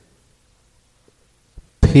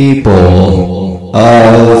people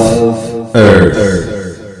of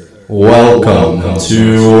Earth, welcome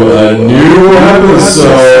to a new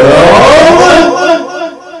episode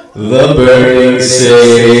of the Burning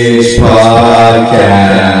Sage Podcast.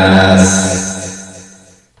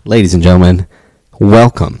 Ladies and gentlemen,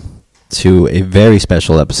 welcome to a very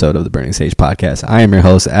special episode of the Burning Sage Podcast. I am your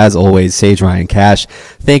host, as always, Sage Ryan Cash.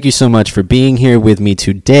 Thank you so much for being here with me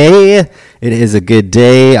today. It is a good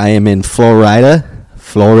day. I am in Florida,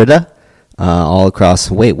 all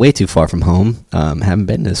across, way too far from home. Haven't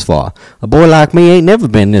been this far. A boy like me ain't never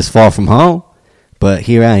been this far from home. But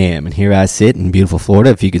here I am, and here I sit in beautiful Florida.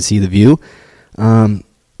 If you can see the view,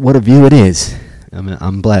 what a view it is.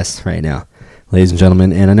 I'm blessed right now, ladies and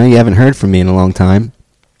gentlemen. And I know you haven't heard from me in a long time.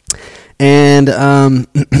 And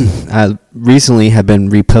I recently have been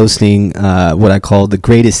reposting what I call the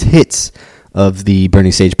greatest hits of the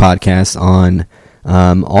Burning Sage podcast on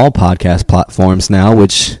all podcast platforms now,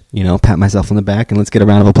 which, you know, pat myself on the back and let's get a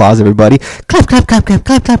round of applause, everybody. Clap, clap, clap, clap,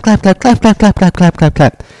 clap, clap, clap, clap, clap, clap, clap, clap, clap, clap,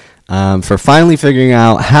 clap. For finally figuring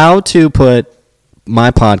out how to put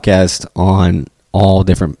my podcast on all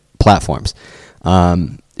different platforms.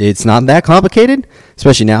 It's not that complicated,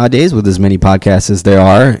 especially nowadays with as many podcasts as there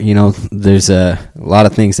are. You know, there's a lot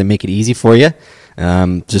of things that make it easy for you.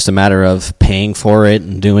 Just a matter of paying for it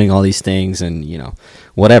and doing all these things and, you know,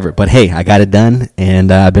 whatever. But hey, I got it done,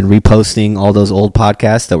 and I've been reposting all those old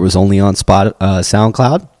podcasts that was only on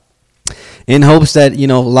SoundCloud, in hopes that, you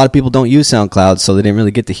know, a lot of people don't use SoundCloud, so they didn't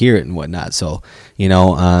really get to hear it and whatnot. So, you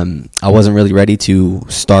know, I wasn't really ready to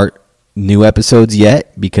start new episodes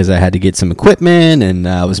yet because I had to get some equipment and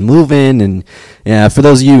I was moving. And for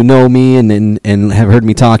those of you who know me and have heard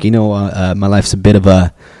me talk, you know, my life's a bit of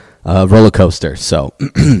a roller coaster. So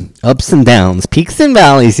ups and downs, peaks and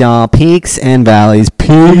valleys, y'all. Peaks and valleys.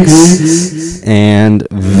 Peaks and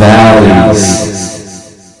valleys.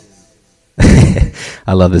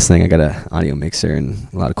 I love this thing. I got an audio mixer and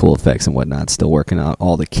a lot of cool effects and whatnot. Still working out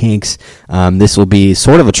all the kinks. This will be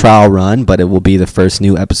sort of a trial run, but it will be the first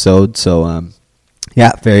new episode. So,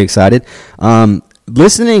 yeah, very excited.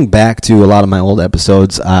 Listening back to a lot of my old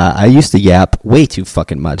episodes, I used to yap way too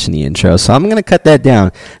fucking much in the intro. So I'm going to cut that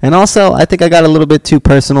down. And also, I think I got a little bit too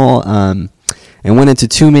personal and went into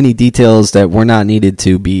too many details that were not needed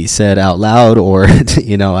to be said out loud, or,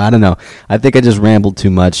 you know, I don't know. I think I just rambled too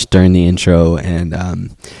much during the intro, and,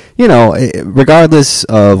 you know, regardless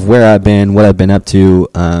of where I've been, what I've been up to,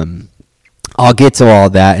 I'll get to all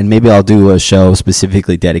that, and maybe I'll do a show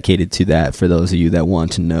specifically dedicated to that for those of you that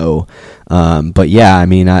want to know. But yeah, I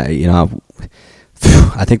mean, I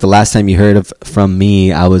think the last time you heard from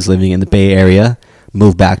me, I was living in the Bay Area.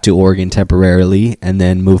 Moved back to Oregon temporarily, and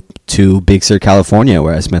then moved to Big Sur, California,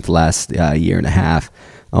 where I spent the last year and a half,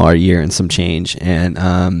 or a year and some change. And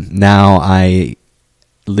now I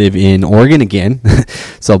live in Oregon again.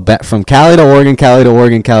 So back from Cali to Oregon, Cali to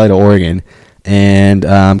Oregon, Cali to Oregon. And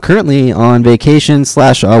currently on vacation /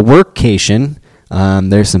 workcation.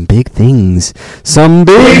 There's some big things, some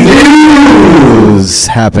big news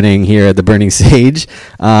happening here at the Burning Sage.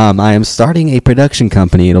 I am starting a production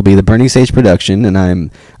company. It'll be the Burning Sage Production, and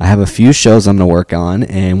I have a few shows I'm going to work on,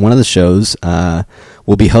 and one of the shows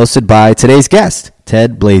will be hosted by today's guest,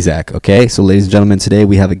 Ted Blaszak. Okay, so ladies and gentlemen, today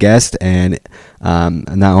we have a guest, and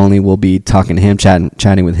not only will be talking to him,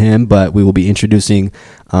 chatting with him, but we will be introducing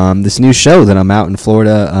this new show that I'm out in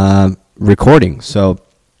Florida recording. So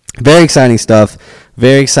very exciting stuff,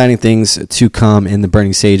 very exciting things to come in the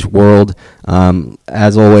Burning Sage world.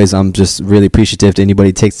 As always, I'm just really appreciative to anybody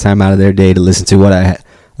who takes time out of their day to listen to what I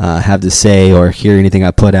have to say, or hear anything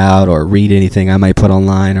I put out, or read anything I might put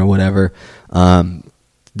online or whatever.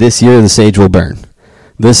 This year, the sage will burn.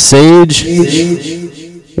 The sage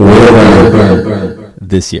will burn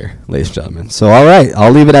this year, ladies and gentlemen. So, all right,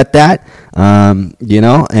 I'll leave it at that. You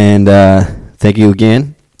know, and thank you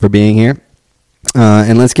again for being here.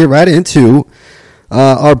 And let's get right into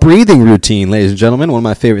our breathing routine, ladies and gentlemen. One of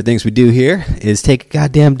my favorite things we do here is take a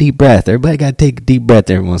goddamn deep breath. Everybody got to take a deep breath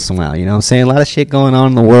every once in a while. You know what I'm saying? A lot of shit going on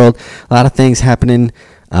in the world. A lot of things happening.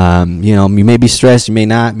 You know, you may be stressed. You may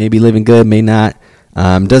not. May be living good. May not.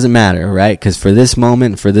 Doesn't matter, right? Because for this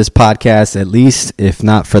moment, for this podcast, at least, if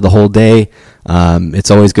not for the whole day,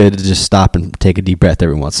 it's always good to just stop and take a deep breath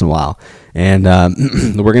every once in a while. And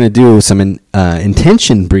we're going to do some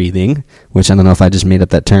intention breathing, which I don't know if I just made up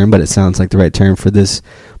that term, but it sounds like the right term for this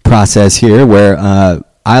process here, where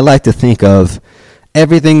I like to think of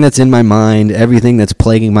everything that's in my mind, everything that's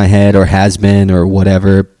plaguing my head or has been or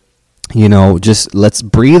whatever. You know, just let's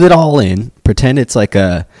breathe it all in. Pretend it's like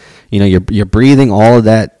you're breathing all of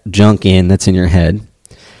that junk in that's in your head.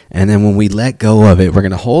 And then when we let go of it, we're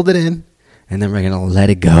going to hold it in. and then we're going to let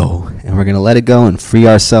it go. And we're going to let it go and free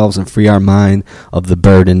ourselves and free our mind of the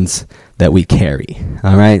burdens that we carry.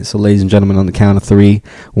 All right? So, ladies and gentlemen, on the count of 3,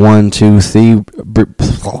 1, 2, 3.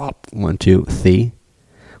 1, 2, 3.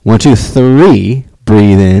 1, 2, 3.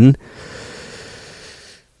 Breathe in.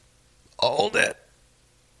 Hold it.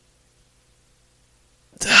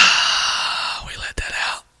 We let that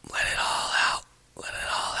out. Let it all out. Let it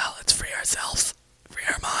all out. Let's free ourselves. Free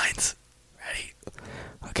our minds. Ready?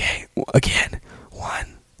 Okay. Again.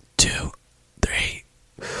 1, 2, 3.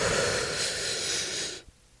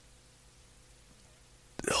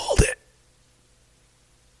 Hold it.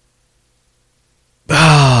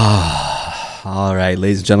 All right,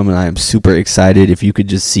 ladies and gentlemen, I am super excited. If you could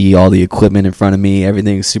just see all the equipment in front of me,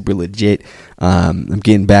 everything's super legit. I'm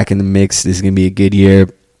getting back in the mix. This is going to be a good year.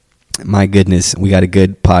 My goodness, we got a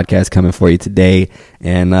good podcast coming for you today.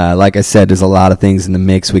 And like I said, there's a lot of things in the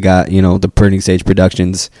mix. We got, the Burning Sage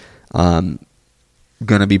Productions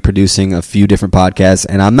going to be producing a few different podcasts.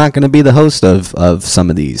 And I'm not going to be the host of some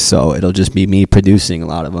of these. So it'll just be me producing a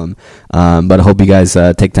lot of them. But I hope you guys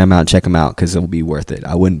take time out and check them out because it'll be worth it.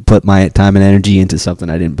 I wouldn't put my time and energy into something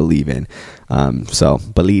I didn't believe in. So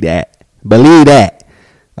believe that. Believe that.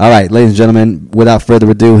 All right, ladies and gentlemen, without further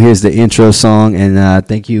ado, here's the intro song, and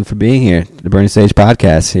thank you for being here, the Burning Sage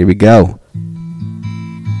Podcast. Here we go.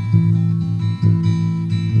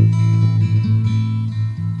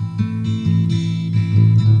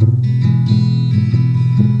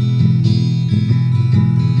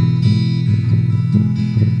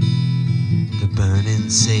 The burning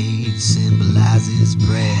sage symbolizes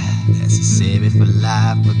prayer, necessary for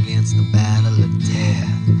life against the battle of death.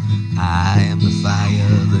 I am the fire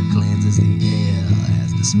that cleanses the air.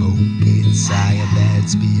 As the smoke gets higher, bad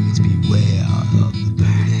spirits beware of the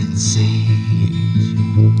burning sage.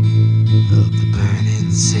 Of the burning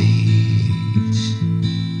sage.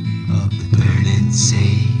 Of the burning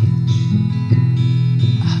sage.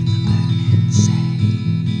 Of the burning sage.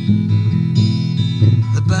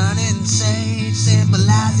 The burning sage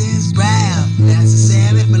symbolizes prayer,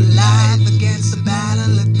 necessary for life against the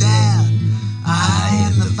battle of death. I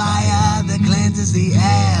am the fire that cleanses the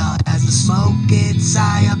air. As the smoke gets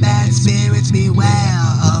higher, bad spirits beware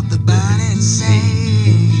of the burning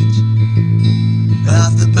sage.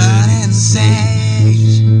 Of the burning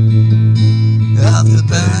sage. Of the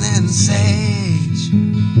burning sage.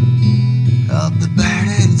 Of the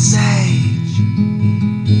burning sage.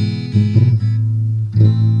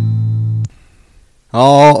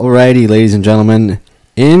 Alrighty, ladies and gentlemen.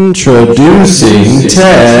 Introducing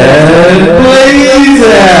Ted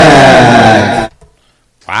Blaszak.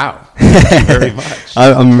 Wow. Thank you very much.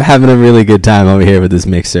 I'm having a really good time over here with this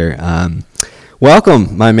mixer.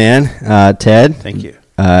 Welcome, my man, Ted. Thank you.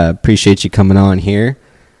 Appreciate you coming on here.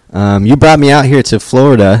 You brought me out here to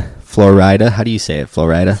Florida. How do you say it?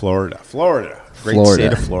 Florida. Florida. Great Florida.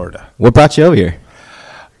 state of Florida. What brought you over here?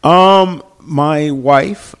 My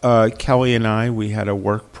wife, Kelly, and I, we had a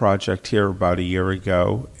work project here about a year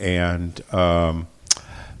ago, and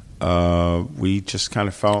we just kind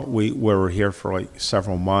of felt we were here for like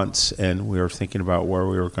several months, and we were thinking about where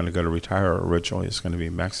we were going to go to retire. Originally, it's going to be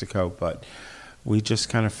Mexico, but we just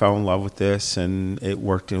kind of fell in love with this, and it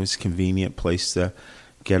worked. It was a convenient place to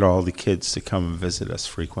get all the kids to come and visit us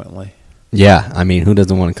frequently. Yeah, I mean, who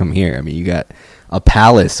doesn't want to come here? I mean, you got a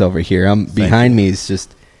palace over here. Behind me is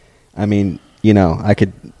just, I mean,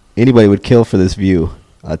 anybody would kill for this view,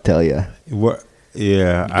 I'll tell you.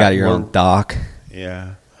 Yeah. You got your own dock.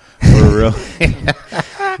 Yeah. We're really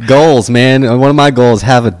goals, man. One of my goals,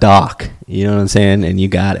 have a dock. You know what I'm saying? And you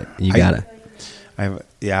got it. You got it. I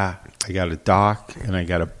got a dock and I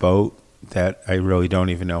got a boat that I really don't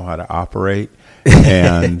even know how to operate,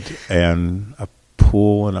 and a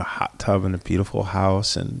pool and a hot tub and a beautiful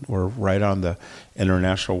house, and we're right on the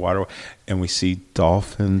international waterway, and we see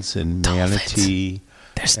dolphins and manatee.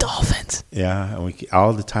 There's dolphins. Yeah, and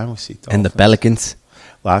all the time we see dolphins. And the pelicans.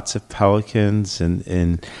 Lots of pelicans, and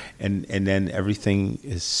then everything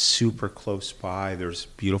is super close by. There's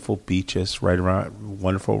beautiful beaches right around,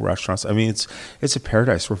 wonderful restaurants. I mean, it's a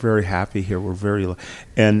paradise. We're very happy here.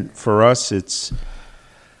 And for us,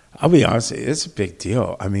 I'll be honest, it's a big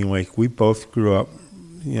deal. I mean, like, we both grew up,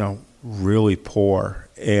 really poor,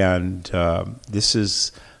 and this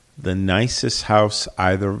is the nicest house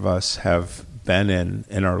either of us have been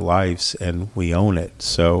in our lives, and we own it.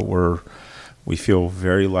 So we feel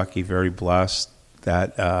very lucky, very blessed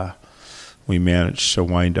that we managed to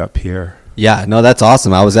wind up here. Yeah, no, that's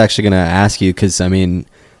awesome. I was actually going to ask you because, I mean,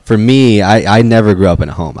 for me, I never grew up in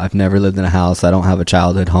a home. I've never lived in a house. I don't have a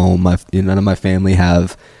childhood home. None of my family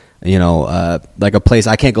have like a place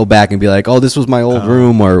I can't go back and be like, oh, this was my old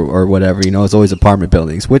room or whatever. It's always apartment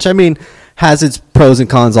buildings, which I mean has its pros and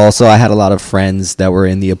cons. Also, I had a lot of friends that were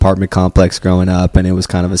in the apartment complex growing up, and it was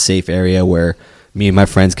kind of a safe area where me and my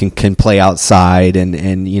friends can play outside, and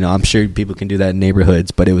I'm sure people can do that in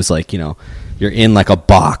neighborhoods, but it was like, you're in like a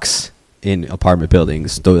box in apartment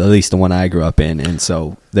buildings, at least the one I grew up in, and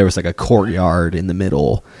so there was like a courtyard in the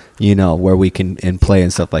middle, where we can and play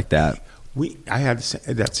and stuff like that. I had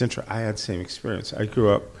that's interesting. I had the same experience. I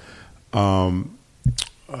grew up.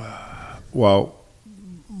 Well,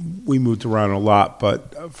 we moved around a lot,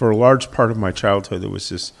 but for a large part of my childhood, there was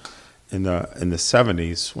this in the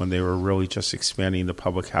 70s when they were really just expanding the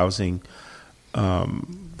public housing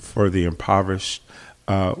for the impoverished.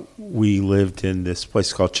 We lived in this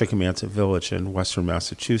place called Chickamauga Village in Western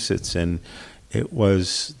Massachusetts, and it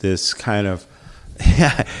was this kind of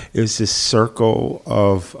it was this circle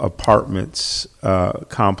of apartments,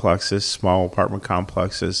 complexes, small apartment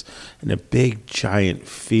complexes, and a big giant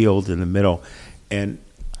field in the middle. And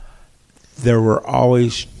there were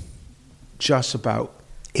always just about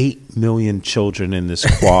 8 million children in this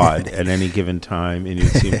quad at any given time, and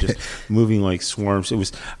you'd see them just moving like swarms. It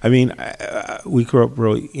was, I mean, we grew up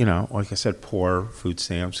really, like I said, poor, food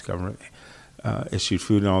stamps, government issued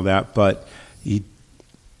food and all that, but you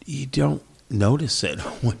don't notice it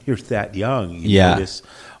when you're that young. You notice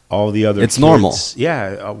all the other it's kids. Normal.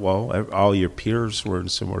 Yeah, well, all your peers were in a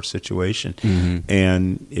similar situation,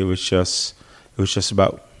 and it was just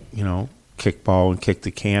about kickball and kick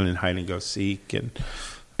the can and hide and go seek and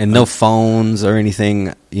no phones or anything.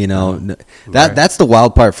 Right. That's the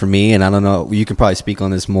wild part for me, and I don't know. You can probably speak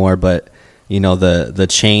on this more, but the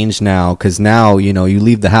change now, because now you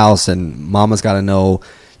leave the house and mama's got to know.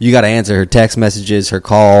 You got to answer her text messages, her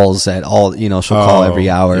calls at all. She'll call every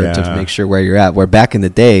hour to make sure where you're at. Where back in the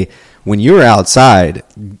day, when you were outside,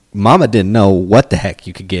 mama didn't know what the heck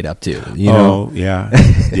you could get up to. Oh, yeah.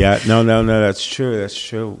 Yeah. No, that's true. That's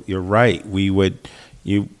true. You're right. You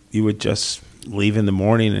would just leave in the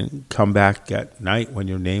morning and come back at night when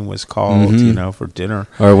your name was called, for dinner.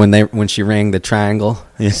 Or when she rang the triangle.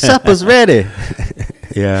 Supper's ready.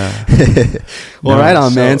 Yeah. Well, right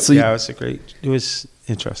on, man. So it was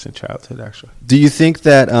interesting childhood, actually. Do you think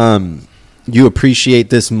that you appreciate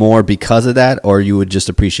this more because of that, or you would just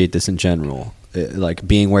appreciate this in general, like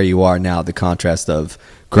being where you are now, the contrast of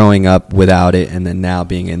growing up without it and then now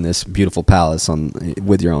being in this beautiful palace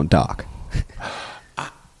with your own dock?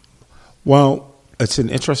 Well, it's an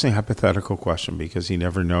interesting hypothetical question because you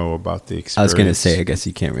never know about the experience. I was going to say, I guess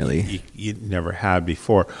you can't really. You never had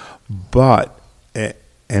before, but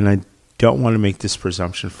and I don't want to make this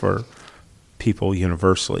presumption for people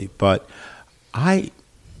universally, but I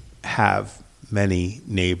have many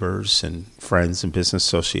neighbors and friends and business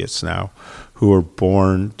associates now who are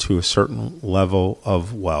born to a certain level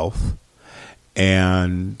of wealth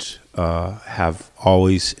and have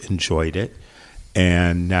always enjoyed it.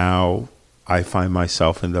 And now I find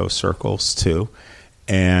myself in those circles too.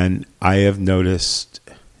 And I have noticed,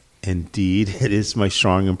 indeed, it is my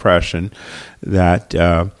strong impression that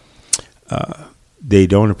they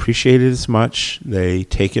don't appreciate it as much. They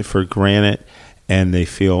take it for granted, and they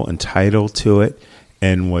feel entitled to it.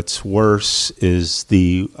 And what's worse is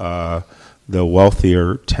the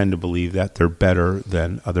wealthier tend to believe that they're better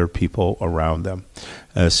than other people around them,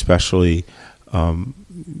 especially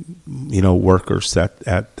workers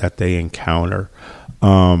that they encounter.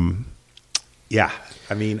 I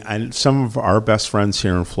mean, and some of our best friends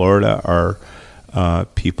here in Florida are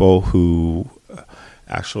people who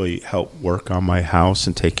actually help work on my house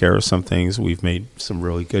and take care of some things. We've made some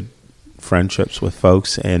really good friendships with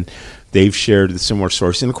folks, and they've shared the similar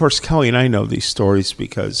stories. And of course, Kelly and I know these stories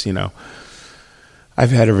because,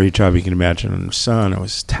 I've had every job you can imagine under the sun. I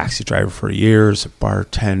was a taxi driver for years, a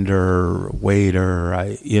bartender, a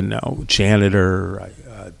waiter, janitor,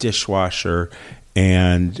 dishwasher,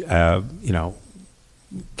 and,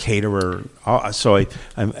 caterer. So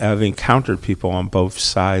I've encountered people on both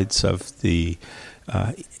sides of the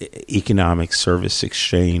economic service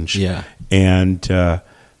exchange. Yeah. And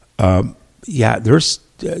there's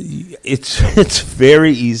it's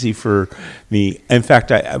very easy for me. In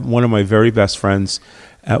fact, one of my very best friends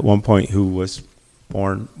at one point, who was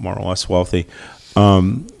born more or less wealthy,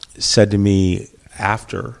 said to me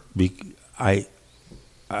after I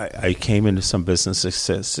came into some business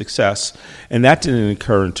success, and that didn't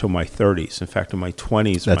occur until my 30s. In fact, in my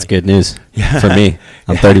 20s. That's good news for me.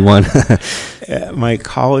 I'm 31. My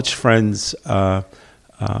college friends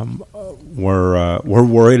were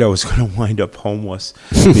worried I was going to wind up homeless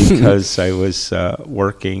because I was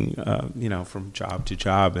working, from job to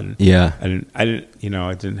job, and Yeah. I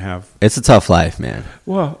didn't have. It's a tough life, man.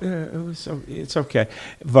 Well, it's okay,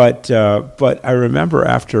 but I remember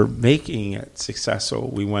after making it successful,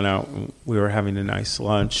 we went out and we were having a nice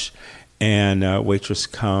lunch, and a waitress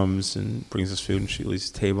comes and brings us food, and she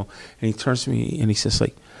leaves the table, and he turns to me and he says,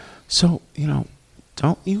 like, so,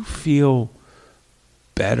 don't you feel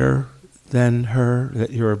better than her,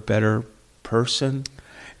 that you're a better person?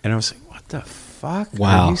 And I was like, what the fuck?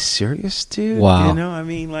 Wow. Are you serious, dude? Wow.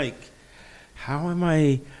 Like, how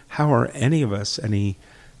are any of us any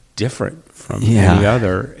different from Yeah. any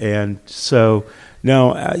other? And so,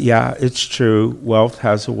 no, it's true. Wealth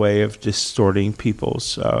has a way of distorting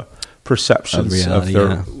people's perceptions Of reality,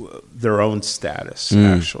 of their own status,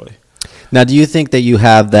 actually. Now, do you think that you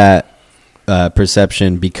have that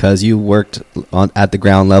perception because you worked at the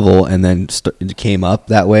ground level and then came up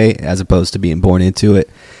that way, as opposed to being born into it?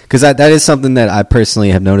 Because that is something that I personally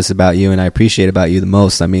have noticed about you, and I appreciate about you the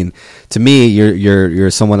most. I mean, to me,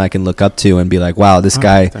 you're someone I can look up to and be like, wow, this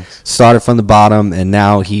guy started from the bottom and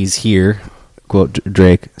now he's here. Quote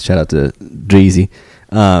Drake. Shout out to Dreezy.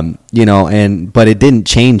 But it didn't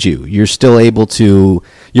change you. You're still able to.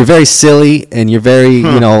 You're very silly and you're very,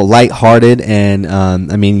 lighthearted, and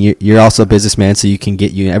you're also a businessman, so you can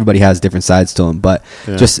get you. Everybody has different sides to them, but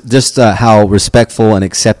just how respectful and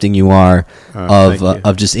accepting you are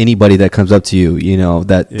of just anybody that comes up to you.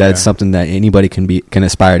 That's something that anybody can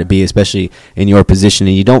aspire to be, especially in your position.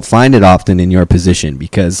 And you don't find it often in your position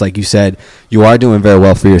because, like you said, you are doing very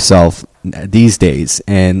well for yourself these days,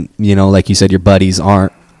 and like you said, your buddies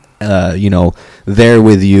aren't there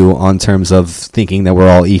with you on terms of thinking that we're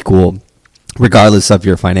all equal regardless of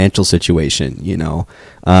your financial situation.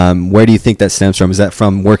 Where do you think that stems from? Is that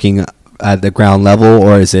from working at the ground level,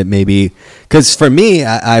 or is it maybe because for me,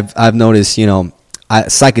 I've noticed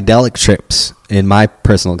psychedelic trips in my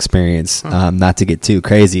personal experience, not to get too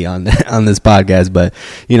crazy on this podcast, but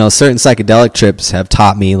certain psychedelic trips have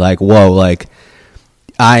taught me, like, whoa, like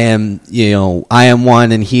I am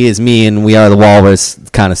one and he is me and we are the walrus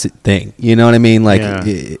kind of thing. You know what I mean? Like,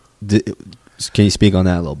 can you speak on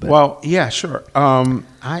that a little bit? Well, yeah, sure.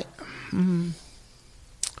 I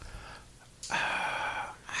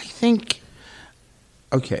think,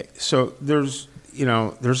 okay, so there's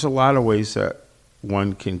a lot of ways that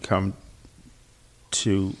one can come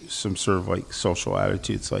to some sort of like social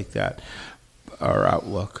attitudes like that or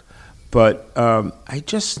outlook. But I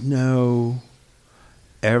just know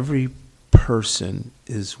every person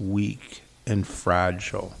is weak and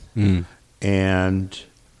fragile, and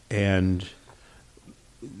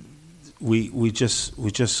we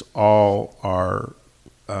just all are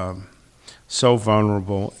so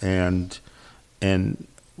vulnerable, and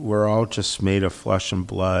we're all just made of flesh and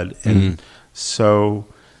blood, and so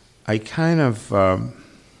I kind of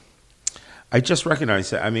I just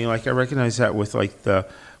recognize that. I mean, like, I recognize that with like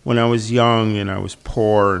when I was young and I was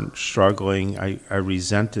poor and struggling, I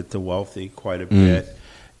resented the wealthy quite a bit.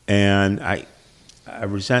 And I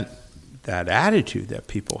resent that attitude that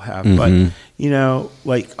people have. But,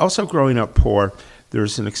 like, also growing up poor,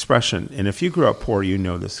 there's an expression. And if you grew up poor, you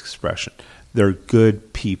know this expression. They're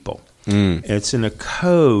good people. It's in a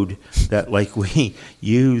code that, like, we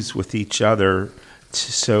use with each other.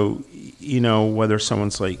 So, whether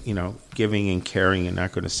someone's like, giving and caring and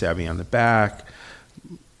not going to stab me on the back,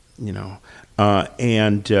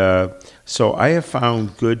 so I have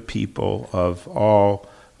found good people of all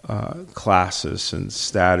classes and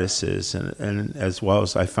statuses, and as well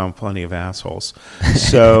as I found plenty of assholes.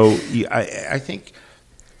 So I think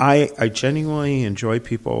I genuinely enjoy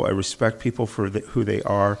people. I respect people for who they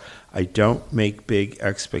are. I don't make big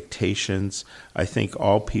expectations. I think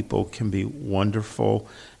all people can be wonderful.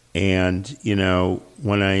 And,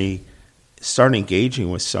 when I start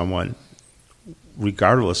engaging with someone,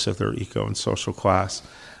 regardless of their eco and social class,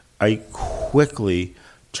 I quickly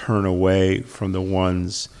turn away from the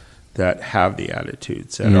ones that have the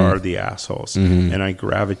attitudes, that are the assholes, and I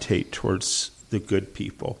gravitate towards the good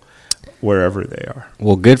people wherever they are.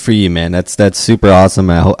 Well, good for you, man. That's super awesome.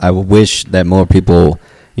 I wish that more people,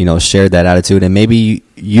 shared that attitude, and maybe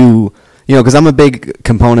because I'm a big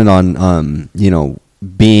component on,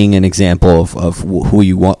 being an example of who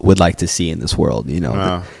you would like to see in this world,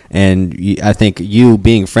 and I think you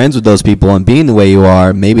being friends with those people and being the way you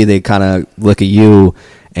are, maybe they kind of look at you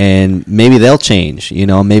and maybe they'll change.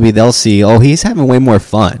 Maybe they'll see, oh, he's having way more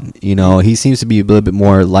fun. He seems to be a little bit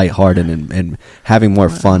more lighthearted and having more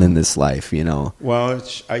fun in this life. Well,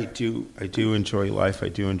 I do enjoy life. I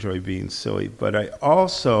do enjoy being silly, but I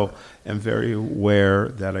also am very aware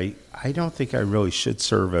that I don't think I really should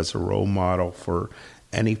serve as a role model for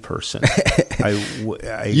any person.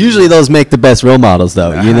 Usually those make the best role models,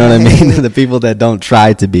 though. You know what I mean? The people that don't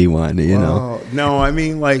try to be one, No, I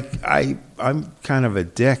mean, like, I'm kind of a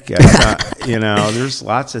dick. There's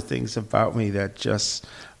lots of things about me that just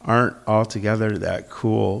aren't altogether that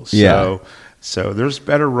cool. So there's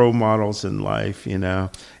better role models in life,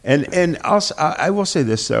 And also, I will say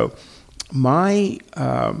this, though.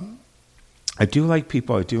 I do like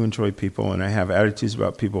people. I do enjoy people, and I have attitudes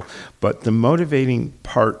about people. But the motivating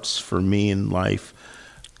parts for me in life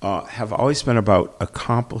have always been about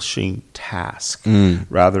accomplishing tasks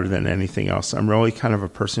rather than anything else. I'm really kind of a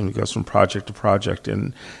person who goes from project to project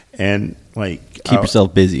and like keep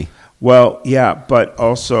yourself busy. Well, yeah, but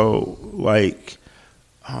also like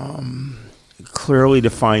clearly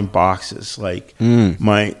defined boxes. Like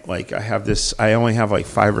I have this. I only have like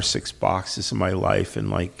 5 or 6 boxes in my life,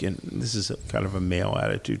 and this is kind of a male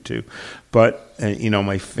attitude too. But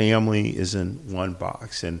my family is in one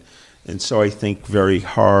box, and so I think very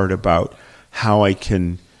hard about how I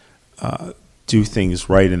can do things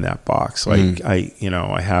right in that box. Like I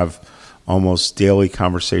have almost daily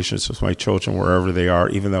conversations with my children wherever they are,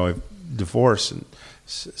 even though I've divorced and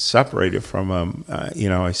separated from them.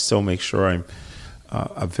 I still make sure I'm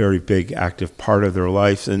a very big active part of their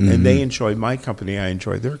life, and they enjoy my company. I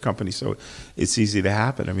enjoy their company, so it's easy to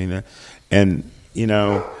happen. I mean,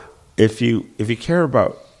 if you care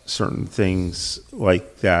about certain things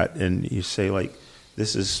like that, and you say like,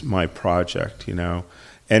 this is my project, and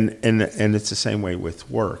it's the same way with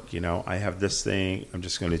work. I have this thing, I'm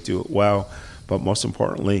just going to do it well, but most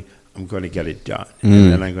importantly, I'm going to get it done,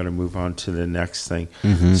 and then I'm going to move on to the next thing.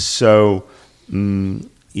 So,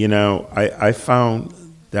 I found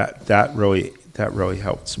that really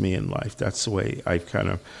helps me in life. That's the way I've kind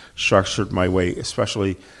of structured my way,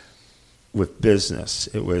 especially with business.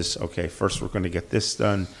 It was, okay, first we're going to get this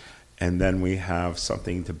done, and then we have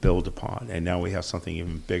something to build upon, and now we have something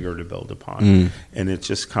even bigger to build upon. And it's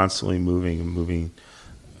just constantly moving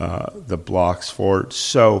the blocks forward.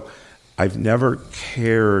 So I've never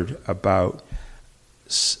cared about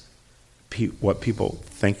what people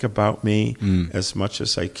think about me as much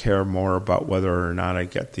as I care more about whether or not I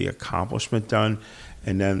get the accomplishment done.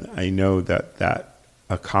 And then I know that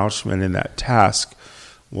accomplishment in that task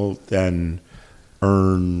will then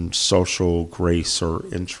earn social grace or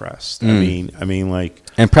interest. I mean, like,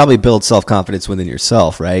 and probably build self-confidence within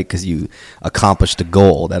yourself, right? Because you accomplished a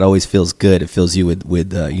goal. That always feels good. It fills you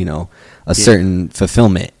with a certain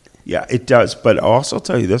fulfillment. Yeah, it does. But I'll also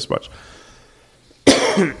tell you this much.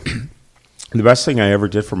 The best thing I ever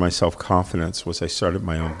did for my self-confidence was I started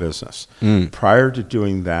my own business. Prior to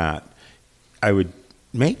doing that, I would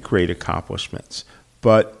make great accomplishments,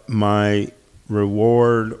 but my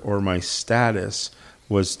reward or my status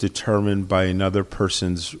was determined by another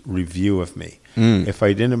person's review of me. If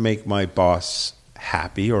I didn't make my boss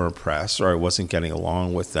happy or impressed, or I wasn't getting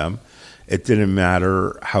along with them, it didn't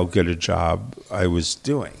matter how good a job I was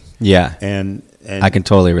doing. Yeah. And I can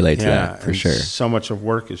totally relate to that, for sure. So much of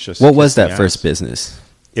work is just... What was that first business?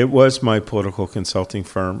 It was my political consulting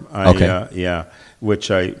firm.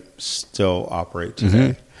 Which I still operate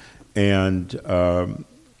today. And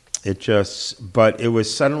but it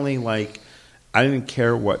was suddenly like, I didn't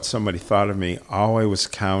care what somebody thought of me. All I was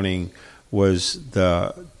counting was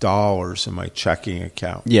the dollars in my checking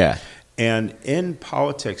account. Yeah. And in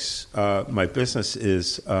politics, my business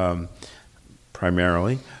is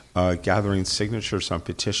primarily gathering signatures on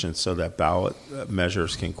petitions so that ballot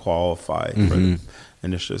measures can qualify for the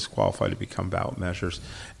initiatives qualify to become ballot measures,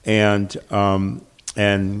 and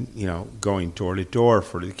going door to door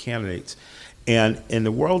for the candidates. And in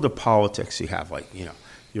the world of politics, you have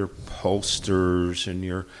your pollsters and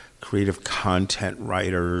your creative content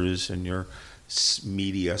writers and your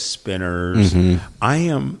media spinners. I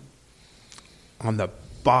am on the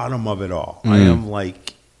bottom of it all. I am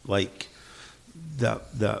like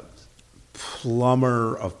the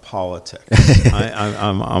plumber of politics.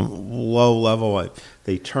 I'm low level.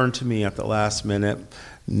 They turn to me at the last minute.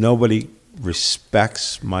 Nobody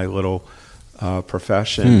respects my little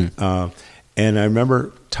profession. And I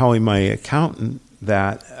remember telling my accountant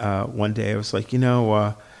that one day I was like,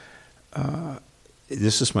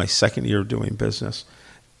 this is my second year doing business.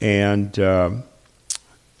 And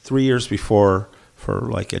 3 years before, for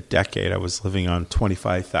like a decade, I was living on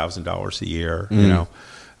 $25,000 a year,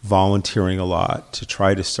 volunteering a lot to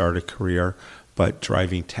try to start a career, but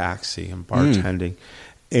driving taxi and bartending.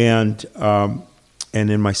 And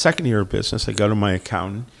in my second year of business, I go to my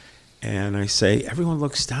accountant and I say, everyone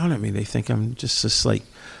looks down at me. They think I'm just this like,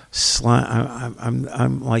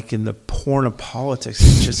 I'm like in the porn of politics.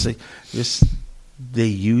 It's just like, they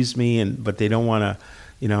use me, but they don't want to,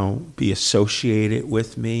 be associated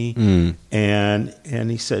with me. And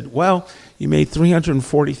he said, well, you made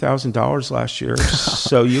 $340,000 last year,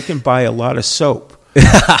 so you can buy a lot of soap.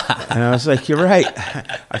 And I was like, you're right.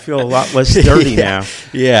 I feel a lot less dirty now.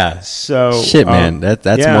 Yeah. So shit, man,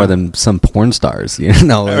 that's more than some porn stars, Right.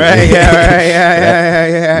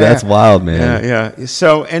 Yeah. That's wild, man. Yeah.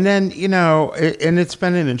 So, and then, and it's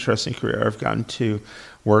been an interesting career. I've gotten to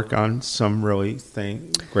work on some really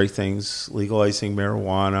great things, legalizing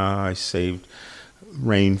marijuana. I saved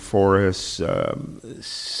rainforests,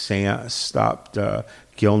 stopped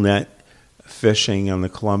gillnet fishing on the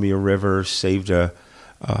Columbia River, saved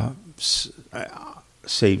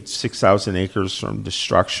 6,000 acres from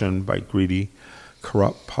destruction by greedy,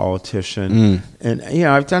 corrupt politician. And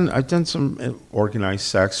I've done some organized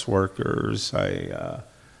sex workers. I've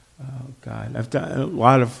done a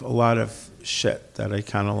lot of shit that I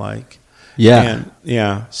kind of like.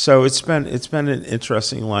 So it's been an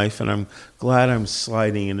interesting life, and I'm glad I'm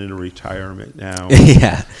sliding into retirement now.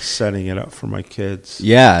 Setting it up for my kids.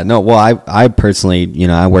 I personally,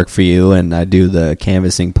 I work for you, and I do the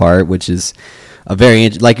canvassing part, which is a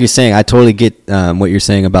like you're saying, I totally get what you're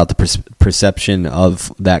saying about the perception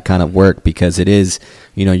of that kind of work, because it is,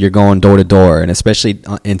 you're going door to door, and especially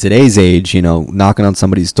in today's age, knocking on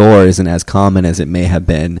somebody's door isn't as common as it may have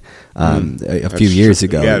been a few years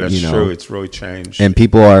ago. Yeah, that's true. It's really changed. And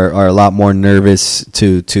people are a lot more nervous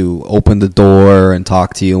to open the door and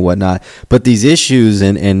talk to you and whatnot. But these issues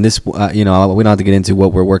and this, we don't have to get into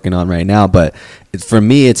what we're working on right now, but for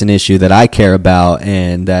me, it's an issue that I care about,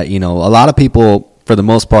 and that, a lot of people, for the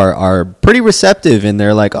most part, are pretty receptive, and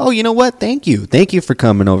they're like, oh, you know what? Thank you for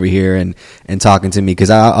coming over here and talking to me, because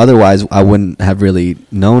otherwise I wouldn't have really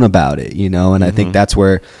known about it, and I think that's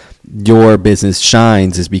where your business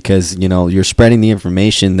shines, is because, you're spreading the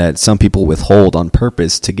information that some people withhold on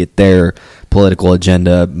purpose to get their political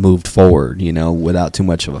agenda moved forward, without too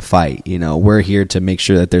much of a fight. We're here to make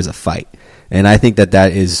sure that there's a fight. And I think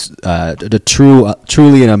that is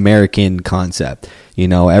truly an American concept.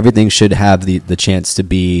 Everything should have the chance to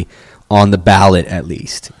be on the ballot, at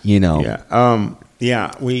least. My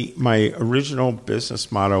original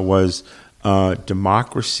business motto was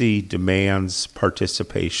democracy demands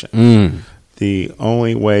participation. The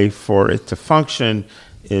only way for it to function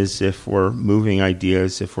is if we're moving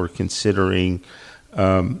ideas, if we're considering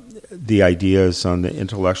the ideas on the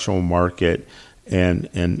intellectual market,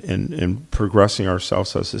 and progressing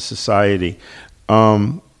ourselves as a society.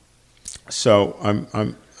 So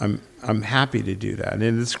I'm happy to do that,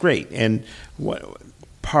 and it's great. And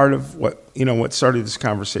part of what started this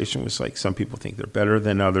conversation was like, some people think they're better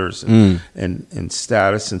than others, and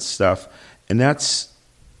status and stuff, and that's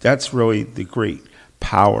really the great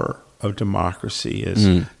power of democracy.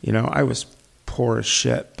 Is I was poor as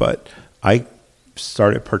shit, but I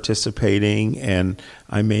started participating, and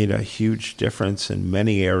I made a huge difference in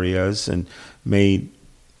many areas, and made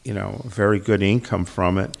very good income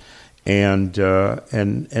from it, and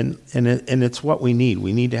it's what we need.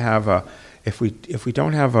 We need to have if we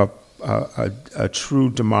don't have a true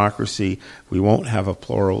democracy, we won't have a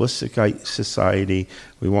pluralistic society.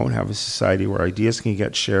 We won't have a society where ideas can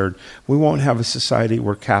get shared. We won't have a society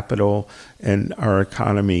where capital and our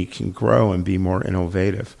economy can grow and be more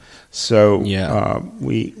innovative. So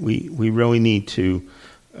we really need to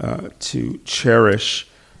cherish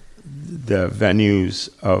the venues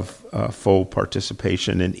of full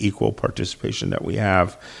participation and equal participation that we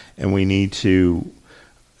have, and we need to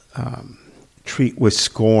treat with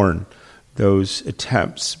scorn those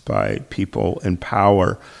attempts by people in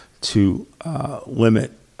power to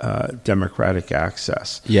limit democratic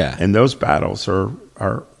access. And those battles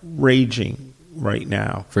are raging right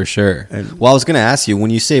now. For sure. I was going to ask you, when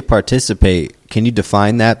you say participate, can you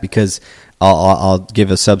define that? Because I'll give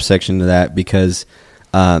a subsection to that, because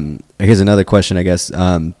here's another question, I guess.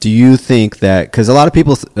 Do you think that, because a lot of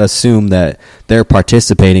people assume that they're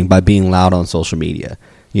participating by being loud on social media,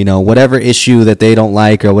 whatever issue that they don't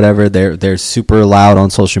like or whatever, they're super loud on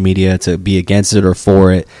social media to be against it or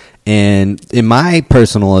for it. And in my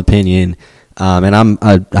personal opinion, and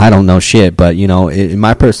I don't know shit, but in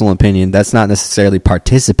my personal opinion, that's not necessarily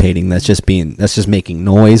participating. That's just making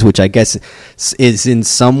noise, which I guess is in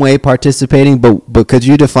some way participating. But could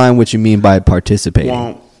you define what you mean by participating?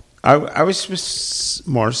 Well, I was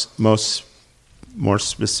most more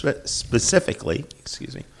specifically,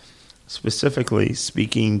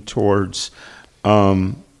 speaking towards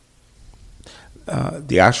the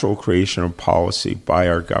actual creation of policy by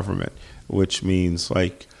our government, which means,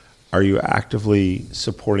 like, are you actively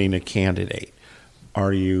supporting a candidate?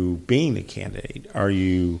 Are you being the candidate? Are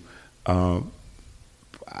you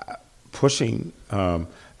pushing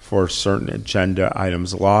for certain agenda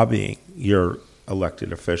items, lobbying your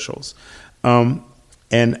elected officials?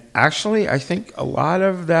 And actually, I think a lot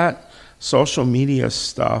of that social media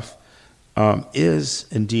stuff is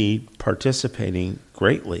indeed participating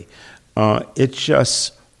greatly. It's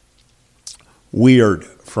just weird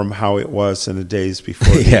from how it was in the days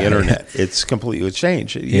before the internet. It's completely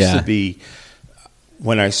changed. It used to be,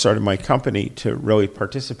 when I started my company, to really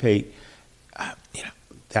participate,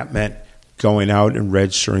 that meant going out and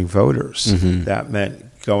registering voters. Mm-hmm. That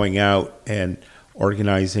meant going out and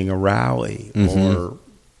organizing a rally or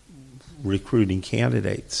recruiting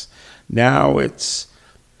candidates. Now it's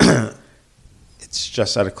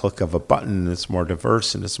just at a click of a button. It's more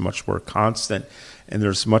diverse and it's much more constant, and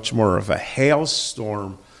there's much more of a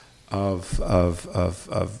hailstorm of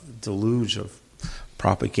deluge of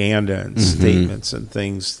propaganda and statements and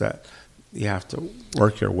things that you have to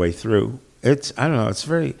work your way through. It's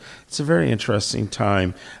a very interesting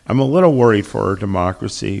time. I'm a little worried for our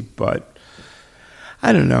democracy, but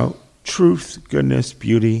I don't know. Truth, goodness,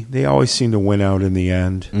 beauty, they always seem to win out in the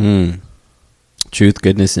end. Truth,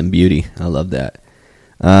 goodness, and beauty. I love that.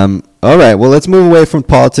 All right, well, let's move away from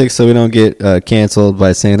politics so we don't get canceled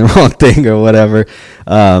by saying the wrong thing or whatever.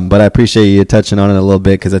 But I appreciate you touching on it a little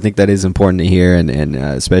bit, because I think that is important to hear, and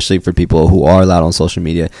especially for people who are loud on social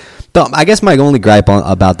media. So I guess my only gripe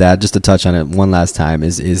about that, just to touch on it one last time,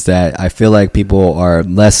 is that I feel like people are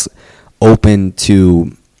less open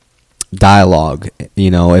to dialogue.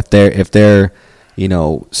 If they're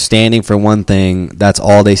standing for one thing, that's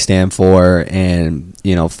all they stand for, and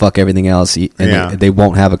fuck everything else, and they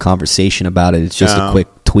won't have a conversation about it. It's just a quick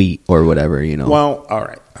tweet or whatever. Well, all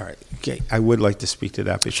right. Okay, I would like to speak to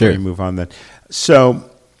that before we move on. Then, so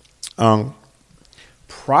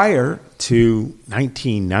prior to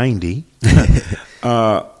 1990,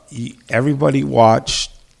 everybody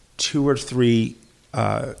watched 2 or 3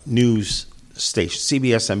 news stations,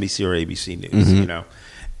 CBS, NBC, or ABC News.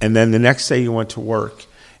 And then the next day you went to work,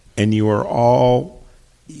 and you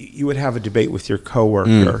would have a debate with your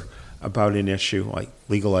coworker about an issue like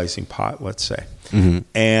legalizing pot, let's say.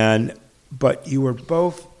 But you were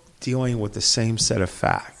both dealing with the same set of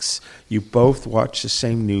facts. You both watched the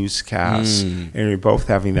same newscasts, and you're both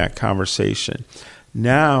having that conversation.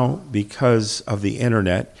 Now, because of the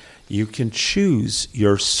internet, you can choose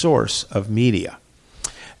your source of media.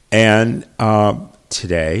 And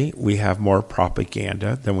today, we have more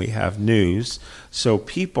propaganda than we have news, so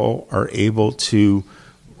people are able to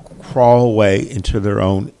crawl away into their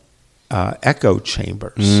own echo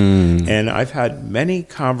chambers. And I've had many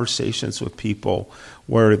conversations with people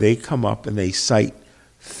where they come up and they cite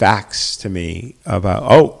facts to me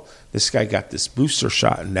about, this guy got this booster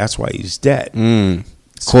shot and that's why he's dead.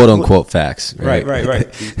 Quote unquote facts. Right.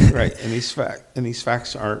 Right. And these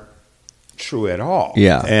facts aren't true at all.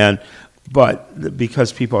 Yeah. But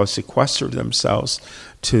because people have sequestered themselves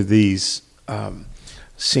to these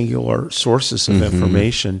singular sources of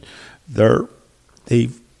information,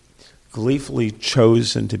 they've gleefully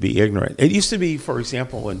chosen to be ignorant. It used to be, for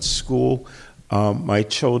example, in school, my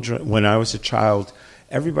children, when I was a child,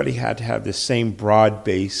 everybody had to have the same broad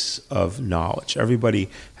base of knowledge. Everybody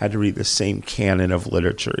had to read the same canon of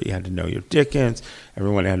literature. You had to know your Dickens.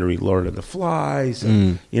 Everyone had to read Lord of the Flies,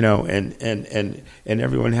 and, and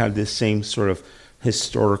everyone had this same sort of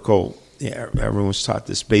historical. Everyone was taught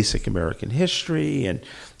this basic American history, and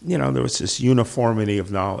there was this uniformity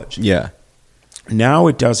of knowledge. Yeah. Now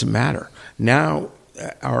it doesn't matter. Now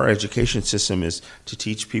our education system is to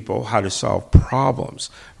teach people how to solve problems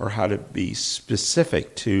or how to be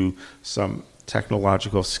specific to some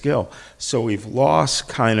technological skill. So we've lost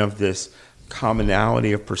kind of this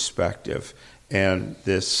commonality of perspective and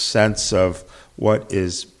this sense of what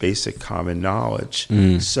is basic common knowledge,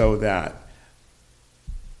 so that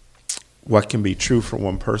what can be true for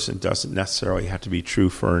one person doesn't necessarily have to be true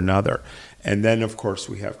for another. And then, of course,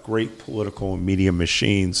 we have great political and media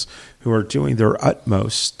machines who are doing their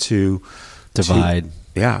utmost to divide,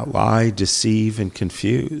 lie, deceive, and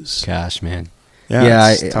confuse. Gosh, man.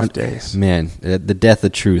 It's tough days. Man, the death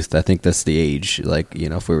of truth. I think that's the age.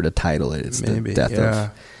 If we were to title it, it's maybe the death of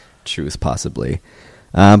truth, possibly.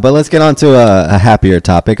 But let's get on to a happier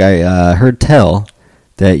topic. I heard tell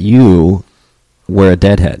that you were a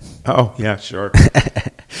deadhead. Oh, yeah, sure.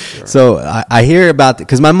 So I hear about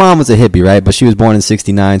because my mom was a hippie, right? But she was born in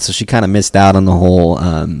 '69, so she kind of missed out on the whole.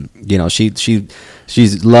 She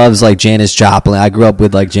loves like Janis Joplin. I grew up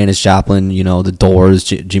with like Janis Joplin, The Doors,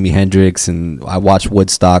 Jimi Hendrix, and I watched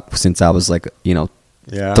Woodstock since I was like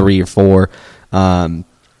 3 or 4.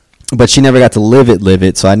 But she never got to live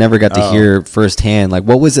it, so I never got to hear firsthand. Like,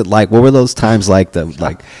 what was it like? What were those times like?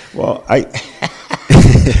 Well,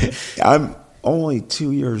 I'm only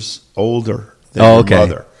 2 years older than your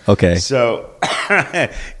mother. Okay. So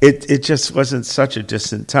it just wasn't such a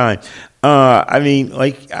distant time. I mean,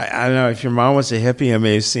 like, I don't know, if your mom was a hippie, I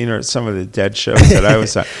may have seen her at some of the Dead shows that I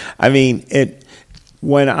was on. I mean,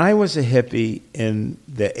 when I was a hippie in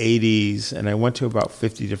the 80s, and I went to about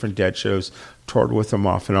 50 different Dead shows, toured with them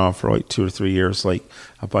off and on for like 2 or 3 years, like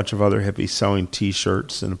a bunch of other hippies selling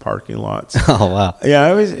T-shirts in the parking lots. Oh, wow.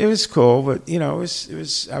 Yeah, it was cool, but, I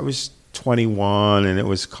was 21, and it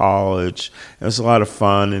was college. It was a lot of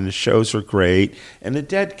fun, and the shows were great. And the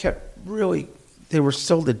Dead they were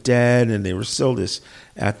still the Dead, and they were still this,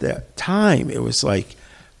 at that time, it was like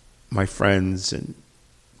my friends and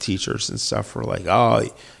teachers and stuff were like, oh,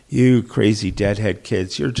 you crazy Deadhead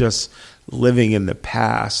kids, you're just living in the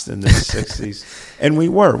past in the 60s. And we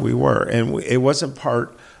were. And it wasn't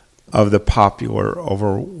part of the popular,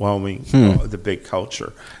 overwhelming, the big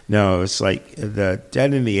culture. No, it's like the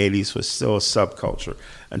Dead in the 80s was still a subculture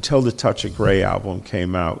until the Touch of Grey album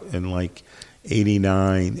came out in like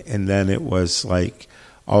 89. And then it was like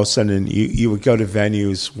all of a sudden you would go to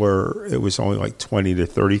venues where it was only like 20 to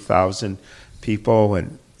 30,000 people,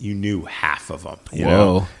 and you knew half of them, you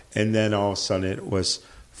know? And then all of a sudden it was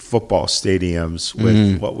football stadiums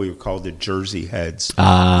with what we would call the Jersey heads.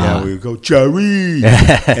 Yeah, we would go, Jerry!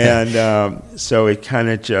 And so it kind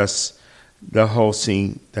of just, the whole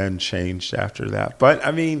scene then changed after that. But,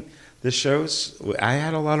 I mean, the shows, I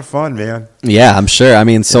had a lot of fun, man. Yeah, I'm sure. I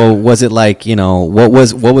mean, so was it like, what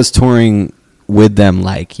was touring with them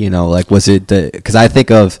like? Like, was it, because I think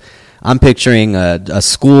of, I'm picturing a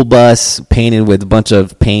school bus painted with a bunch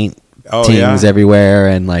of paintings everywhere,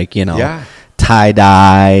 and like tie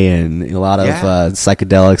dye and a lot of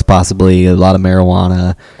psychedelics, possibly a lot of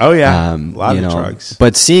marijuana. Oh yeah, a lot of drugs.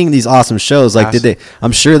 But seeing these awesome shows, like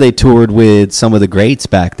I'm sure they toured with some of the greats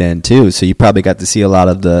back then too. So you probably got to see a lot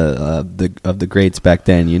of the greats back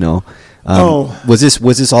then. Was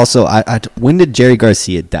this also? When did Jerry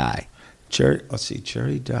Garcia die?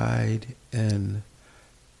 Jerry died in,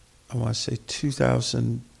 I want to say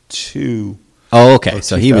 2002. Oh, okay.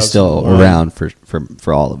 So he was still around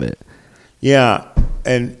for all of it. Yeah,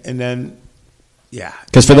 and then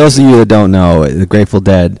Because for those of you that don't know, the Grateful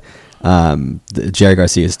Dead, Jerry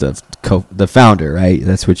Garcia is the founder, right?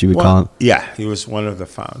 That's what you would call him. Yeah, he was one of the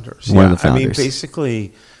founders. One of the founders. I mean,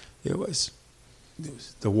 basically, it was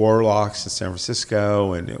the Warlocks in San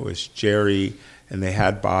Francisco, and it was Jerry, and they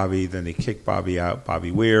had Bobby. Then they kicked Bobby out.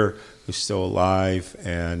 Bobby Weir, who's still alive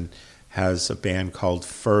and has a band called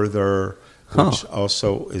Further, which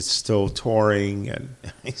also is still touring, and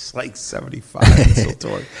he's like 75 and still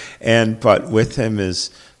touring. But with him is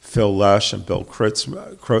Phil Lush and Bill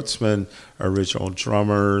Kreutzmann, original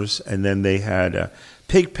drummers, and then they had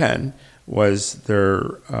Pigpen was their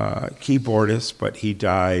keyboardist, but he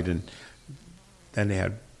died, and then they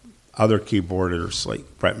had other keyboarders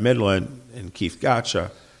like Brett Midland and Keith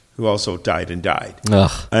Gotcha, who also died.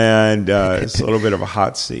 Ugh. And it's a little bit of a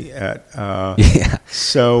hot seat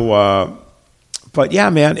but yeah,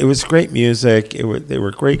 man, it was great music. They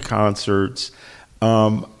were great concerts.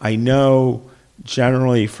 I know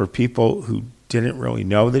generally for people who didn't really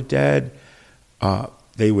know the Dead,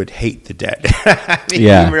 they would hate the Dead. I mean,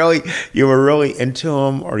 you were really into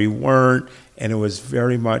them or you weren't, and it was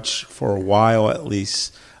very much, for a while at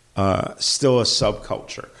least, still a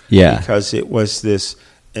subculture. Yeah, because it was this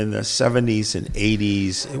in the 70s and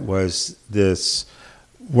 80s. It was this.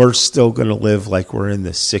 We're still going to live like we're in the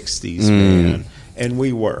 60s, man. And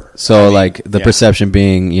we were. So, the perception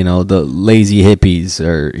being, the lazy hippies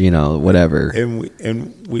or, whatever.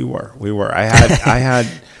 And we were. I had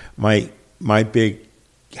my big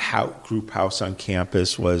group house on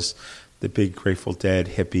campus was the big Grateful Dead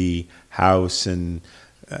hippie house, and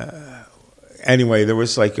anyway, there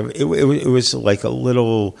was it was like a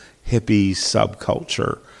little hippie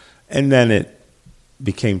subculture, and then it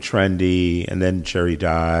became trendy, and then Jerry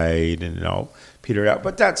died, and petered out.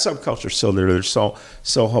 But that subculture still there. There's so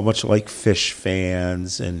how much like Fish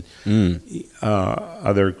fans and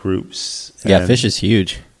other groups. Yeah, Fish is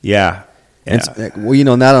huge. Yeah, And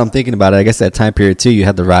well, now that I'm thinking about it, I guess that time period too, you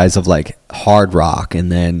had the rise of like hard rock,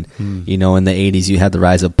 and then in the 80s you had the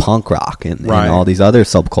rise of punk rock and all these other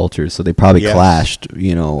subcultures. So they probably clashed.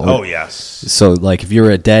 Oh yes. So like if you were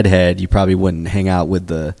a Deadhead, you probably wouldn't hang out with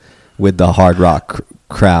the hard rock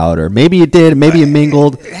crowd, or maybe you did, maybe you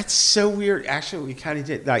mingled. That's so weird. Actually, we kind of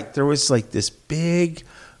did. Like there was like this big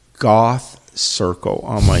goth circle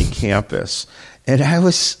on my campus, and I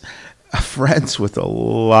was friends with a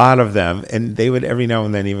lot of them, and they would every now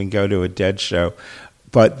and then even go to a Dead show,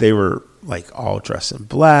 but they were like all dressed in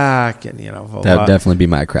black, and that would definitely be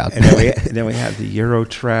my crowd. And then we had the Euro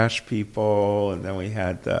trash people, and then we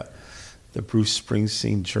had the Bruce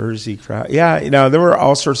Springsteen Jersey crowd. Yeah, there were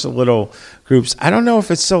all sorts of little groups. I don't know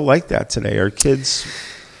if it's still like that today. Are kids?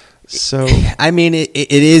 So I mean, it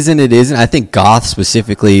is and it isn't. I think goth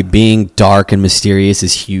specifically being dark and mysterious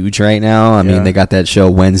is huge right now. I mean, they got that show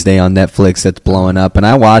Wednesday on Netflix that's blowing up, and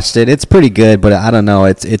I watched it. It's pretty good, but I don't know.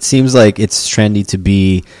 It seems like it's trendy to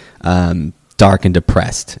be dark and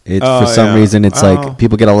depressed. For some reason, it's like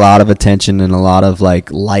people get a lot of attention and a lot of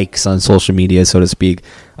likes on social media, so to speak,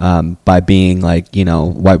 by being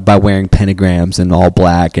by wearing pentagrams and all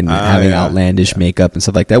black and having outlandish makeup and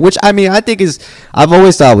stuff like that. Which I think I've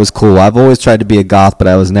always thought was cool. I've always tried to be a goth, but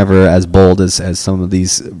I was never as bold as some of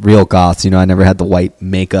these real goths. I never had the white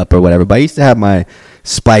makeup or whatever. But I used to have my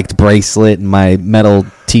spiked bracelet and my metal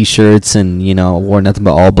T-shirts, and wore nothing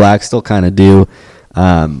but all black. Still kind of do.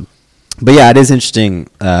 But yeah, it is interesting.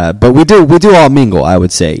 But we do all mingle, I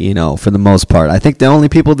would say, for the most part. I think the only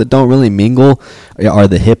people that don't really mingle are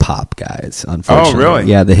the hip hop guys, unfortunately. Oh,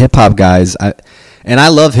 really? Yeah, the hip hop guys. I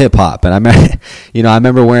love hip hop, and I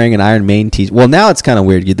remember wearing an Iron Maiden t-shirt. Well, now it's kind of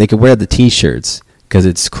weird. They could wear the T-shirts because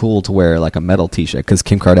it's cool to wear like a metal T-shirt. Because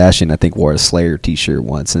Kim Kardashian, I think, wore a Slayer T-shirt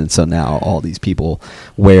once, and so now all these people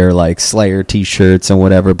wear like Slayer T-shirts and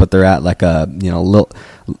whatever, but they're at like a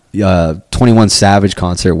 21 Savage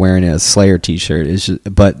concert wearing a Slayer T-shirt. It's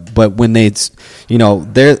just, but when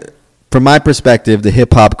they're from my perspective, the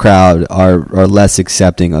hip hop crowd are less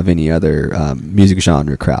accepting of any other music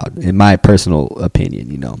genre crowd, in my personal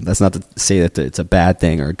opinion. That's not to say that it's a bad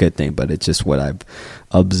thing or a good thing, but it's just what I've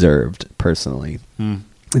observed personally.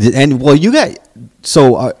 And well, you got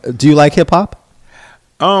do you like hip hop?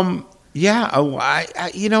 Yeah.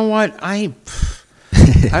 I you know what? I'm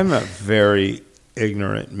a very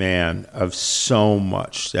ignorant man of so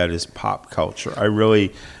much that is pop culture. I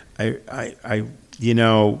really,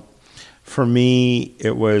 for me,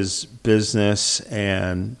 it was business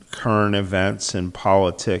and current events and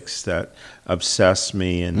politics that obsessed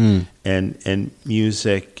me, and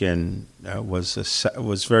music, and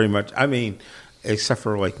was very much. I mean, except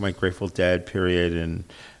for like my Grateful Dead period, and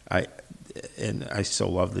I still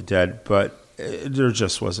love the Dead, but there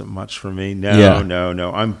just wasn't much for me.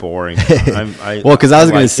 No, I'm boring. Well, because I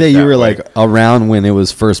was going to say you were like around when it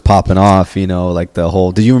was first popping off, like the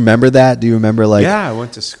whole. Do you remember that? Do you remember like? Yeah, I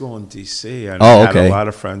went to school in D.C. and I had a lot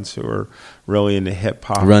of friends who were really into hip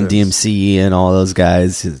hop. Run DMC and all those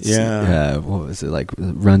guys. What was it like?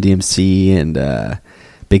 Run DMC and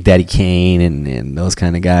Big Daddy Kane and those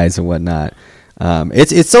kind of guys and whatnot.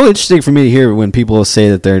 It's so interesting for me to hear when people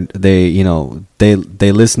say that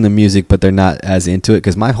they listen to music but they're not as into it,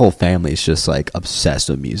 because my whole family is just like obsessed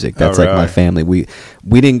with music. That's like my family. We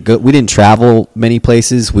didn't travel many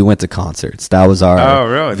places. We went to concerts. That was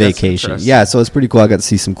our vacation. Yeah, so it's pretty cool. I got to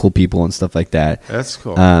see some cool people and stuff like that. That's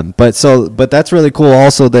cool. But that's really cool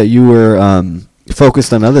also that you were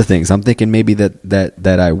focused on other things. I'm thinking maybe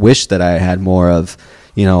that I wish that I had more of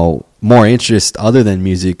more interest other than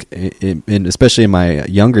music, in especially in my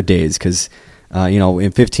younger days, because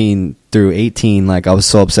in 15 through 18, like I was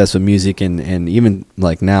so obsessed with music, and even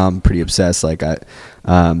like now I'm pretty obsessed. Like that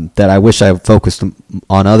I wish I focused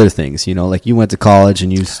on other things. Like you went to college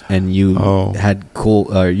and you had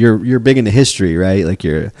cool. You're big into history, right? Like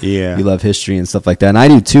you love history and stuff like that, and I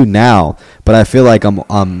do too now. But I feel like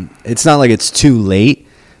it's not like it's too late.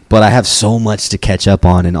 But I have so much to catch up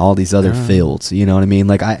on in all these other fields. You know what I mean?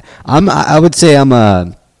 Like I would say I'm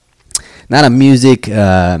not a music.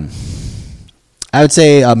 I would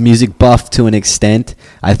say a music buff to an extent.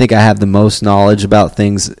 I think I have the most knowledge about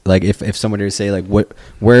things. Like if someone were to say like,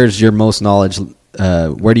 where's your most knowledge?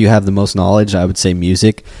 Where do you have the most knowledge? I would say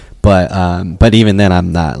music. But even then,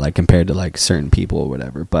 I'm not, like, compared to like certain people or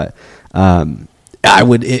whatever. But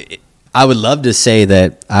I would love to say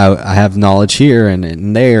that I have knowledge here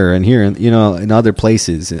and there and here and in other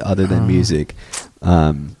places other than music,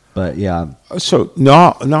 but yeah. So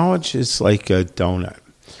knowledge is like a donut.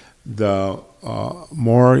 The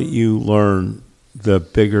more you learn, the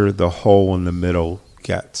bigger the hole in the middle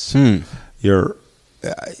gets.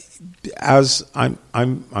 as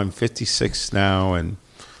I'm 56 now, and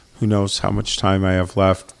who knows how much time I have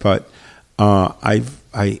left, but I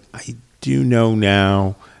do know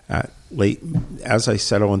now, as I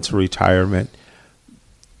settle into retirement,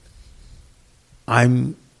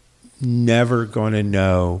 I'm never going to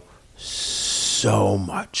know so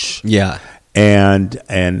much. Yeah. And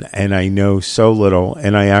I know so little,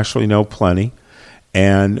 and I actually know plenty.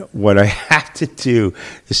 And what I have to do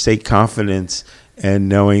is take confidence and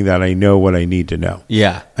knowing that I know what I need to know.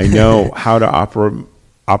 Yeah. I know how to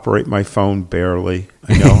operate my phone barely.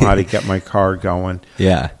 I know how to get my car going.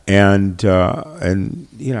 Yeah. And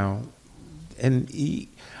you know,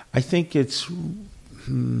 I think it's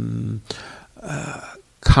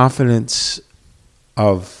confidence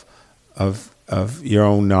of your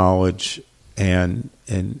own knowledge and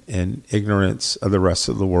ignorance of the rest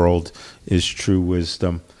of the world is true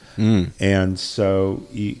wisdom. And so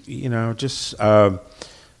you know, just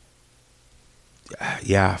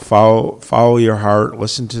follow your heart,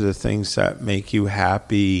 listen to the things that make you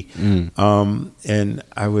happy. And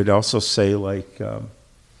I would also say, like,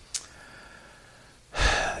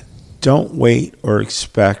 don't wait or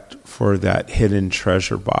expect for that hidden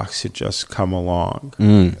treasure box to just come along.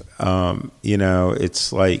 You know,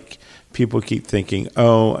 it's like people keep thinking,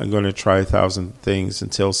 oh, I'm going to try 1,000 things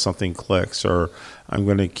until something clicks, or I'm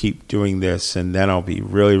going to keep doing this and then I'll be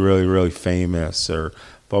really, really, really famous, or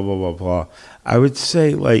blah, blah, blah, blah. I would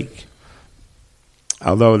say, like,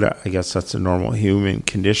 although that, I guess that's a normal human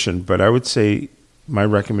condition, but I would say my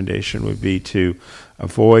recommendation would be to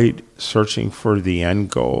avoid searching for the end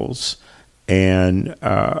goals and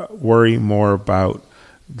worry more about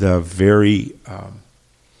the very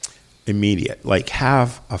immediate. Like,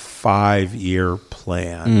 have a 5-year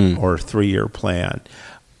plan or a 3-year plan.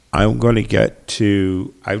 I've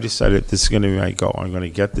decided this is going to be my goal. I'm going to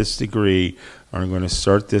get this degree, or I'm going to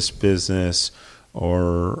start this business,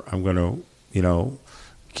 or I'm going to, you know,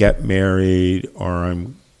 get married, or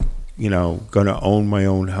I'm, you know, going to own my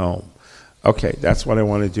own home. Okay, that's what I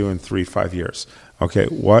want to do in 3-5 years. Okay,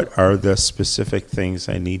 what are the specific things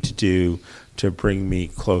I need to do to bring me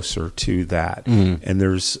closer to that? And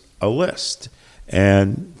there's a list.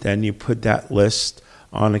 And then you put that list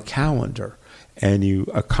on a calendar, and you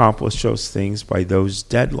accomplish those things by those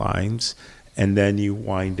deadlines, and then you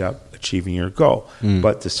wind up achieving your goal.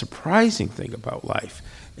 But the surprising thing about life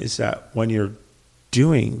is that when you're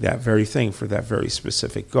doing that very thing for that very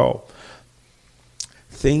specific goal,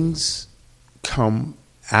 things come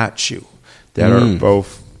at you that are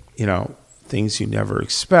both, you know, things you never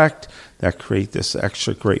expect that create this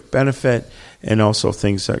extra great benefit, and also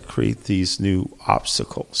things that create these new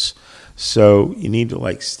obstacles. So you need to,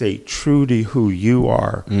 like, stay true to who you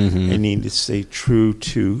are, and you need to stay true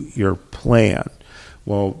to your plan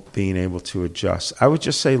while being able to adjust. I would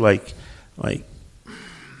just say, like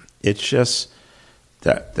it's just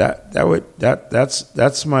that's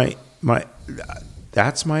my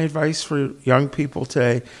advice for young people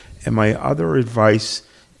today. And my other advice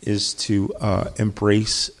is to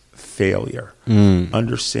embrace failure.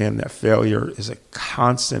 Understand that failure is a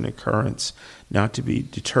constant occurrence, not to be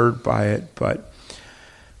deterred by it, but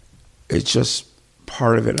it's just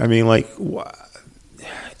part of it. I mean, like,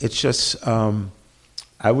 it's just,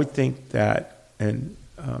 I would think that, and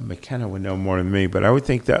McKenna would know more than me, but I would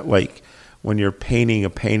think that, like, when you're painting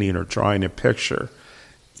a painting or drawing a picture,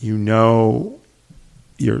 you know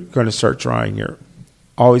you're going to start drawing, you're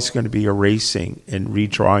always going to be erasing and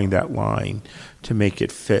redrawing that line to make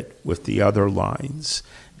it fit with the other lines.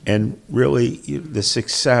 And really, the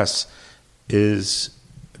success is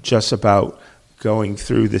just about going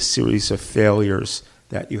through the series of failures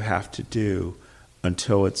that you have to do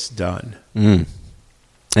until it's done. And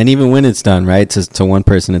even when it's done, right, to one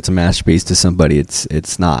person it's a masterpiece, to somebody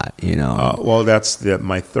it's not, you know. Well, that's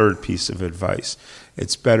my third piece of advice.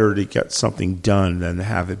 It's better to get something done than to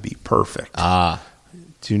have it be perfect.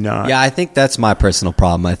 Do not. Yeah, I think that's my personal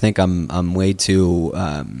problem. I think I'm way too,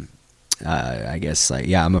 I guess, like,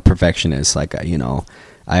 yeah, I'm a perfectionist. Like, you know,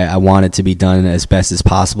 I want it to be done as best as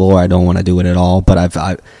possible, or I don't want to do it at all. But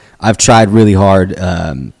I've tried really hard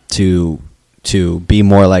to be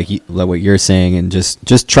more like what you're saying, and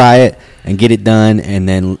just try it and get it done, and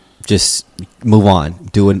then just move on,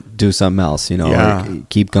 do something else, you know. Yeah.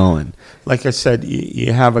 Keep going. Like I said,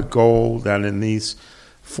 you have a goal that in these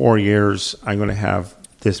 4 years I'm going to have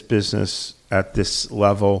this business at this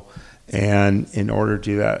level, and in order to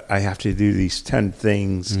do that, I have to do these 10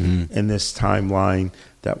 things in this timeline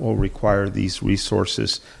that will require these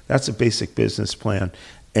resources. That's a basic business plan,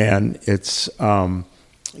 and it's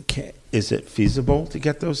is it feasible to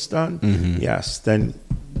get those done? Yes. Then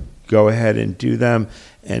go ahead and do them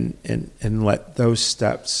and let those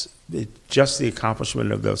steps, just the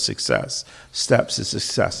accomplishment of those steps is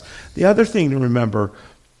success. The other thing to remember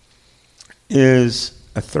is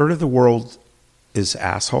a third of the world is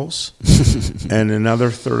assholes and another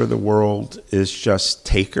third of the world is just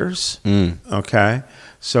takers. Okay?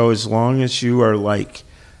 So as long as you are like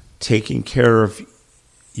taking care of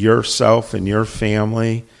yourself and your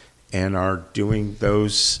family and are doing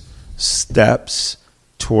those steps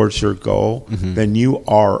towards your goal, then you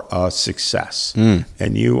are a success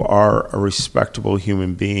and you are a respectable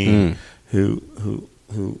human being who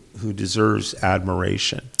deserves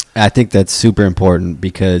admiration. I think that's super important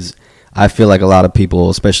because I feel like a lot of people,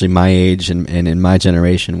 especially my age and in my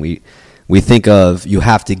generation, we think of you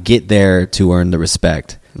have to get there to earn the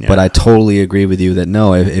respect. Yeah. But I totally agree with you that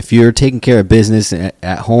no, if you're taking care of business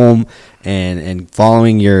at home and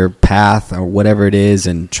following your path or whatever it is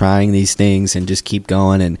and trying these things and just keep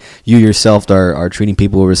going and you yourself are treating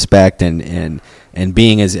people with respect and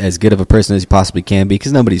being as good of a person as you possibly can be,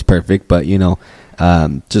 because nobody's perfect, but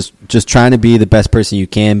just trying to be the best person you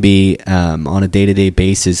can be on a day-to-day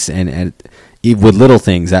basis and with little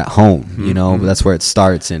things at home, that's where it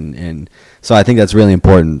starts. And so I think that's really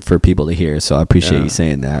important for people to hear. So I appreciate you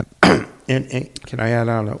saying that. And can I add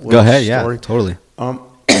on a little Go ahead, story? Yeah, totally.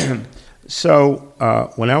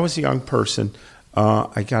 So when I was a young person,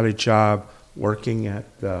 I got a job working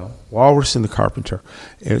at the Walrus and the Carpenter.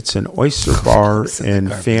 It's an oyster bar in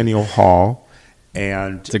Faneuil Hall.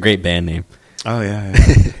 And it's a great band name. Oh, yeah.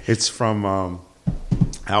 It's from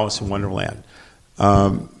Alice in Wonderland.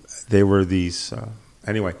 They were these...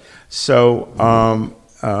 anyway, so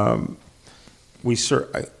we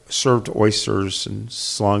served oysters and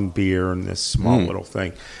slung beer and this small little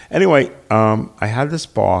thing. Anyway, I had this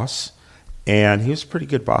boss, and he was a pretty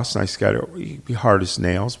good boss. Nice guy. He'd be hard as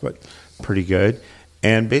nails, but pretty good.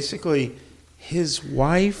 And basically, his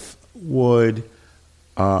wife would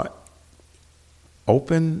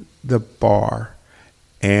open the bar,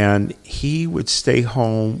 and he would stay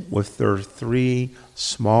home with their 3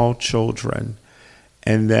 small children,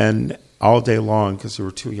 and then all day long because they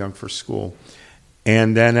were too young for school.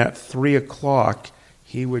 And then at 3:00,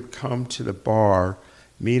 he would come to the bar,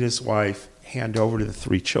 meet his wife, hand over to the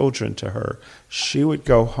 3 children to her. She would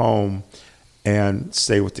go home and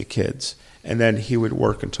stay with the kids. And then he would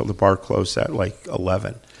work until the bar closed at like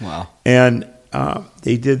 11. Wow. And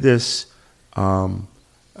they did this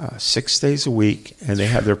 6 days a week, and they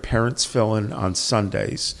had their parents fill in on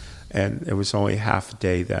Sundays. And it was only half a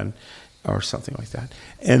day then or something like that.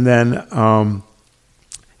 And then...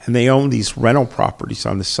 and they owned these rental properties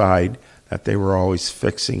on the side that they were always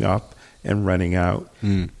fixing up and renting out.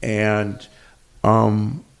 And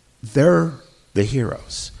they're the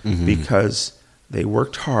heroes because they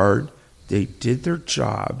worked hard, they did their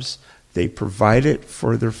jobs, they provided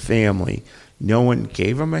for their family. No one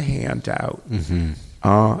gave them a handout.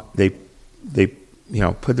 They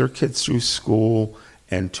put their kids through school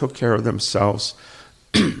and took care of themselves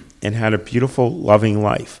and had a beautiful, loving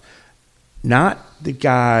life. Not the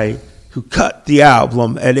guy who cut the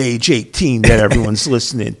album at age 18 that everyone's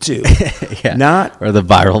listening to. Or the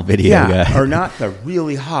viral video guy. Or not the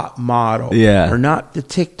really hot model. Yeah. Or not the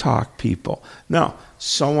TikTok people. No,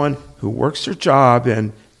 someone who works their job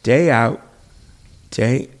and day out,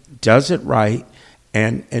 does it right,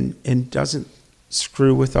 and doesn't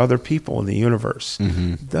screw with other people in the universe.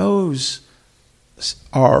 Those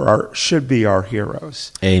should be our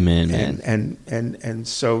heroes. Amen, man. And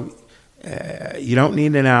so... you don't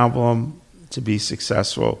need an album to be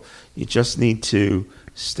successful. You just need to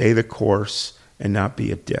stay the course and not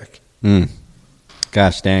be a dick.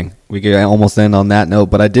 Gosh dang. We could almost end on that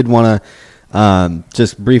note, but I did want to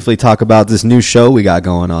just briefly talk about this new show we got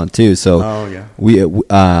going on too. So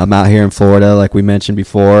I'm out here in Florida, like we mentioned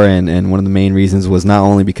before, and one of the main reasons was not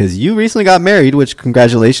only because you recently got married, which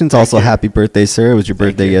congratulations. Also, happy birthday, sir. It was your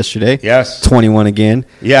birthday yesterday. Yes. 21 again.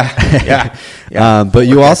 Yeah. But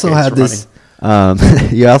you also had this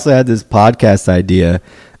podcast idea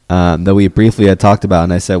that we briefly had talked about,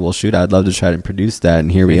 and I said, well, shoot, I'd love to try to produce that,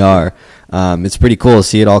 and here we are. It's pretty cool to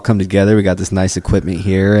see it all come together. We got this nice equipment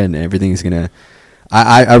here, and everything's gonna.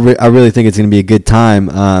 I really think it's gonna be a good time.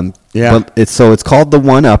 But it's called The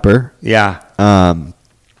One Upper. Yeah.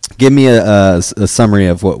 Give me a summary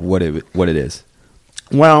of what it is.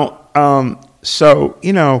 Well, so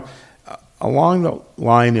along the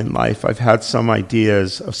line in life, I've had some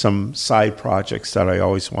ideas of some side projects that I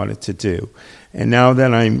always wanted to do. And now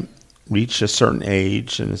that I'm reached a certain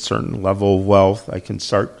age and a certain level of wealth, I can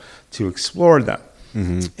start to explore them.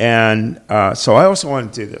 And so I also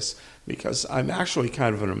want to do this. because I'm actually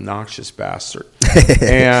kind of an obnoxious bastard.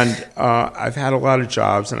 And I've had a lot of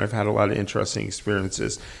jobs and I've had a lot of interesting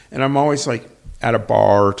experiences. And I'm always like at a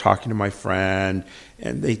bar talking to my friend,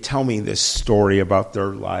 and they tell me this story about their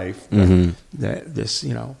life, this,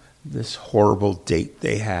 you know, this horrible date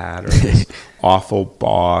they had, or this awful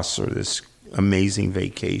boss, or this amazing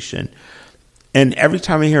vacation. And every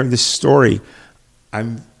time I hear this story,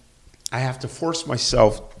 I have to force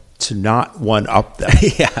myself to not one-up them.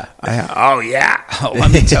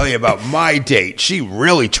 Let me tell you about my date. She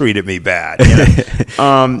really treated me bad. You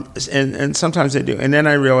know? And sometimes I do. And then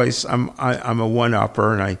I realize I'm a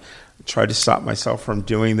one-upper, and I try to stop myself from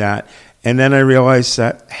doing that. And then I realized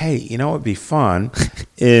that, hey, you know what would be fun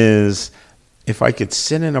is if I could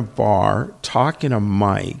sit in a bar, talk in a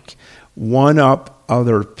mic, one-up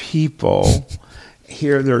other people,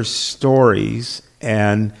 hear their stories,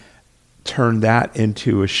 and turn that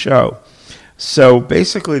into a show. So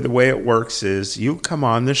basically the way it works is you come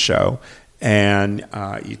on the show and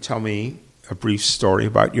you tell me a brief story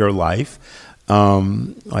about your life,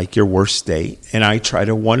 like your worst date, and I try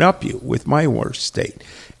to one-up you with my worst date.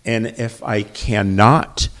 And if I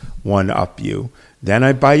cannot one-up you, then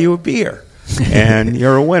I buy you a beer, and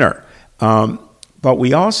you're a winner. But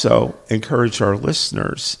we also encourage our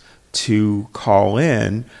listeners to call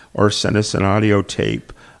in or send us an audio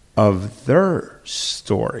tape of their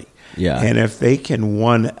story. Yeah. And if they can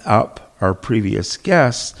one-up our previous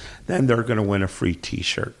guests, then they're going to win a free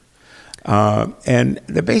T-shirt. And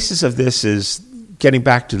the basis of this is getting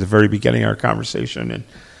back to the very beginning of our conversation and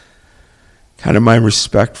kind of my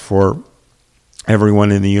respect for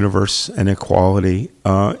everyone in the universe and equality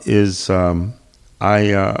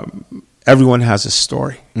everyone has a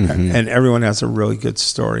story, and everyone has a really good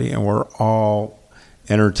story, and we're all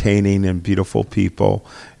entertaining and beautiful people.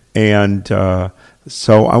 And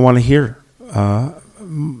so I want to hear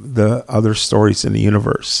the other stories in the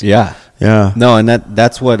universe. Yeah. Yeah. No, and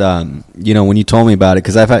that's what, you know, when you told me about it,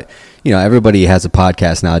 because I've had, you know, everybody has a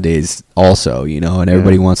podcast nowadays also, you know, and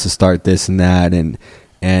everybody wants to start this and that. And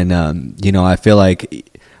you know, I feel like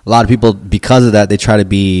a lot of people, because of that, they try to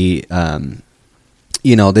be,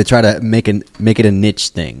 you know, they try to make it a niche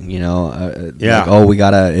thing, you know, like, oh,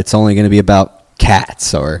 it's only going to be about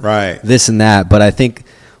cats or this and that. But I think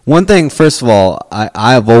one thing, first of all,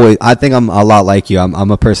 I think I'm a lot like you. I'm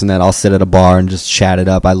a person that I'll sit at a bar and just chat it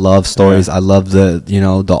up. I love stories. I love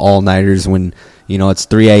the all-nighters when, you know, it's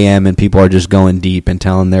 3 a.m. and people are just going deep and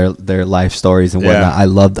telling their life stories and whatnot. I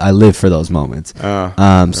live for those moments.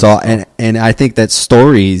 And I think that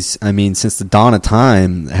stories, I mean, since the dawn of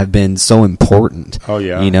time, have been so important. Oh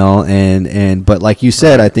yeah. You know, but like you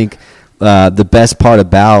said, I think the best part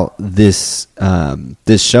about this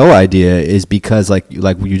show idea is because like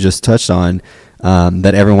you just touched on,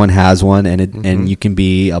 that everyone has one, and you can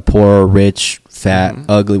be a poor, rich, fat,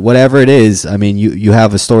 ugly, whatever it is. I mean, you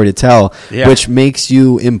have a story to tell, which makes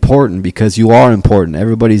you important because you are important.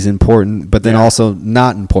 Everybody's important, but then also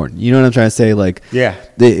not important. You know what I'm trying to say? Like,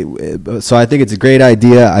 so I think it's a great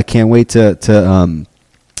idea. I can't wait to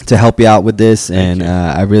help you out with this, and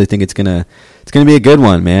I really think it's gonna be a good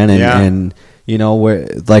one, man. And you know, where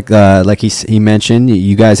like he mentioned,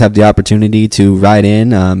 you guys have the opportunity to write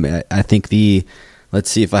in. I think let's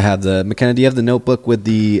see if I have McKenna, do you have the notebook with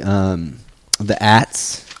the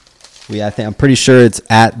ats? I'm pretty sure it's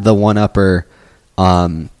at the One Upper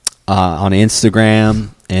on Instagram,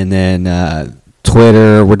 and then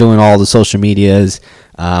Twitter. We're doing all the social medias.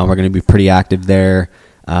 We're going to be pretty active there.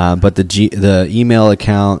 But the email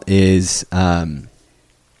account is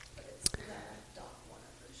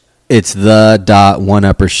it's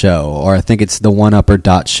the.oneuppershow, or I think it's the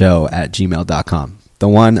oneupper.show@gmail.com. The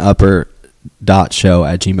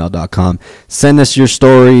oneupper.show@gmail.com. Send us your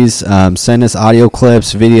stories. Send us audio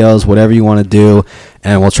clips, videos, whatever you want to do,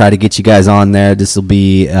 and we'll try to get you guys on there. This will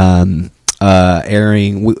be airing.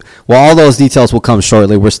 All those details will come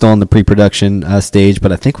shortly. We're still in the pre-production stage,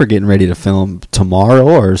 but I think we're getting ready to film tomorrow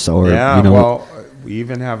or so. Yeah, you know, well, we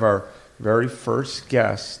even have our very first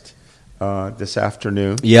guest this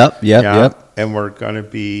afternoon. Yep. And we're going to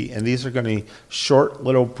be, and these are going to be short,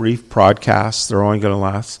 little, brief broadcasts. They're only going to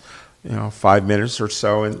last, 5 minutes or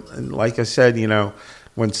so. And like I said,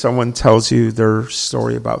 when someone tells you their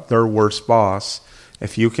story about their worst boss,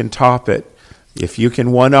 if you can top it, if you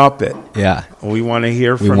can one-up it, we want to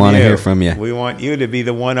hear from you. We want to hear from you. We want you to be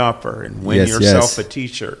the one-upper and win yourself a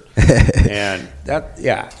T-shirt. And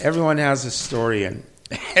everyone has a story, and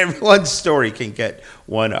everyone's story can get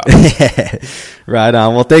one up. Right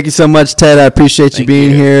on. Well, thank you so much, Ted. I appreciate you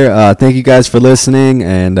being here. Thank you guys for listening,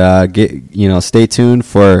 and stay tuned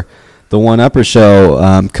for the One Upper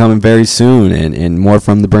Show coming very soon, and more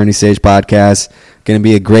from the Burning Sage podcast. Going to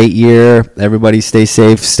be a great year. Everybody stay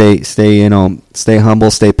safe, stay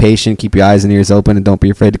humble, stay patient, keep your eyes and ears open, and don't be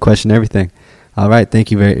afraid to question everything. All right,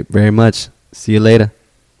 thank you very, very much. See you later.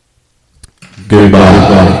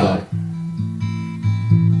 Goodbye.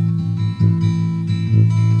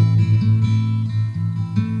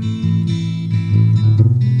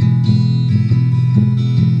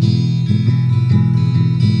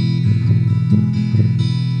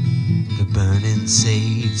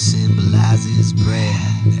 Sage symbolizes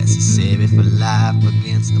breath, necessary for life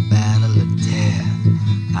against the battle of death.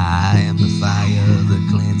 I am the fire that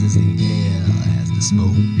cleanses the air, as the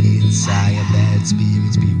smoke inside bad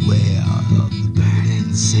spirits beware of the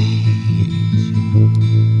burning sage,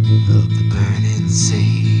 of the burning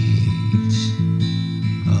sage,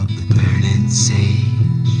 of the burning sage,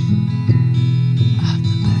 of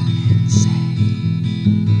the burning sage.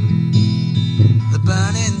 The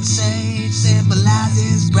burning sage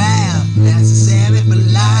symbolizes breath, necessary for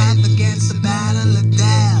life against the battle of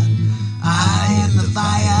death. I am the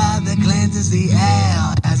fire that cleanses the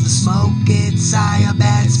air, as the smoke inside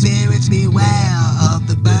bad spirits beware of the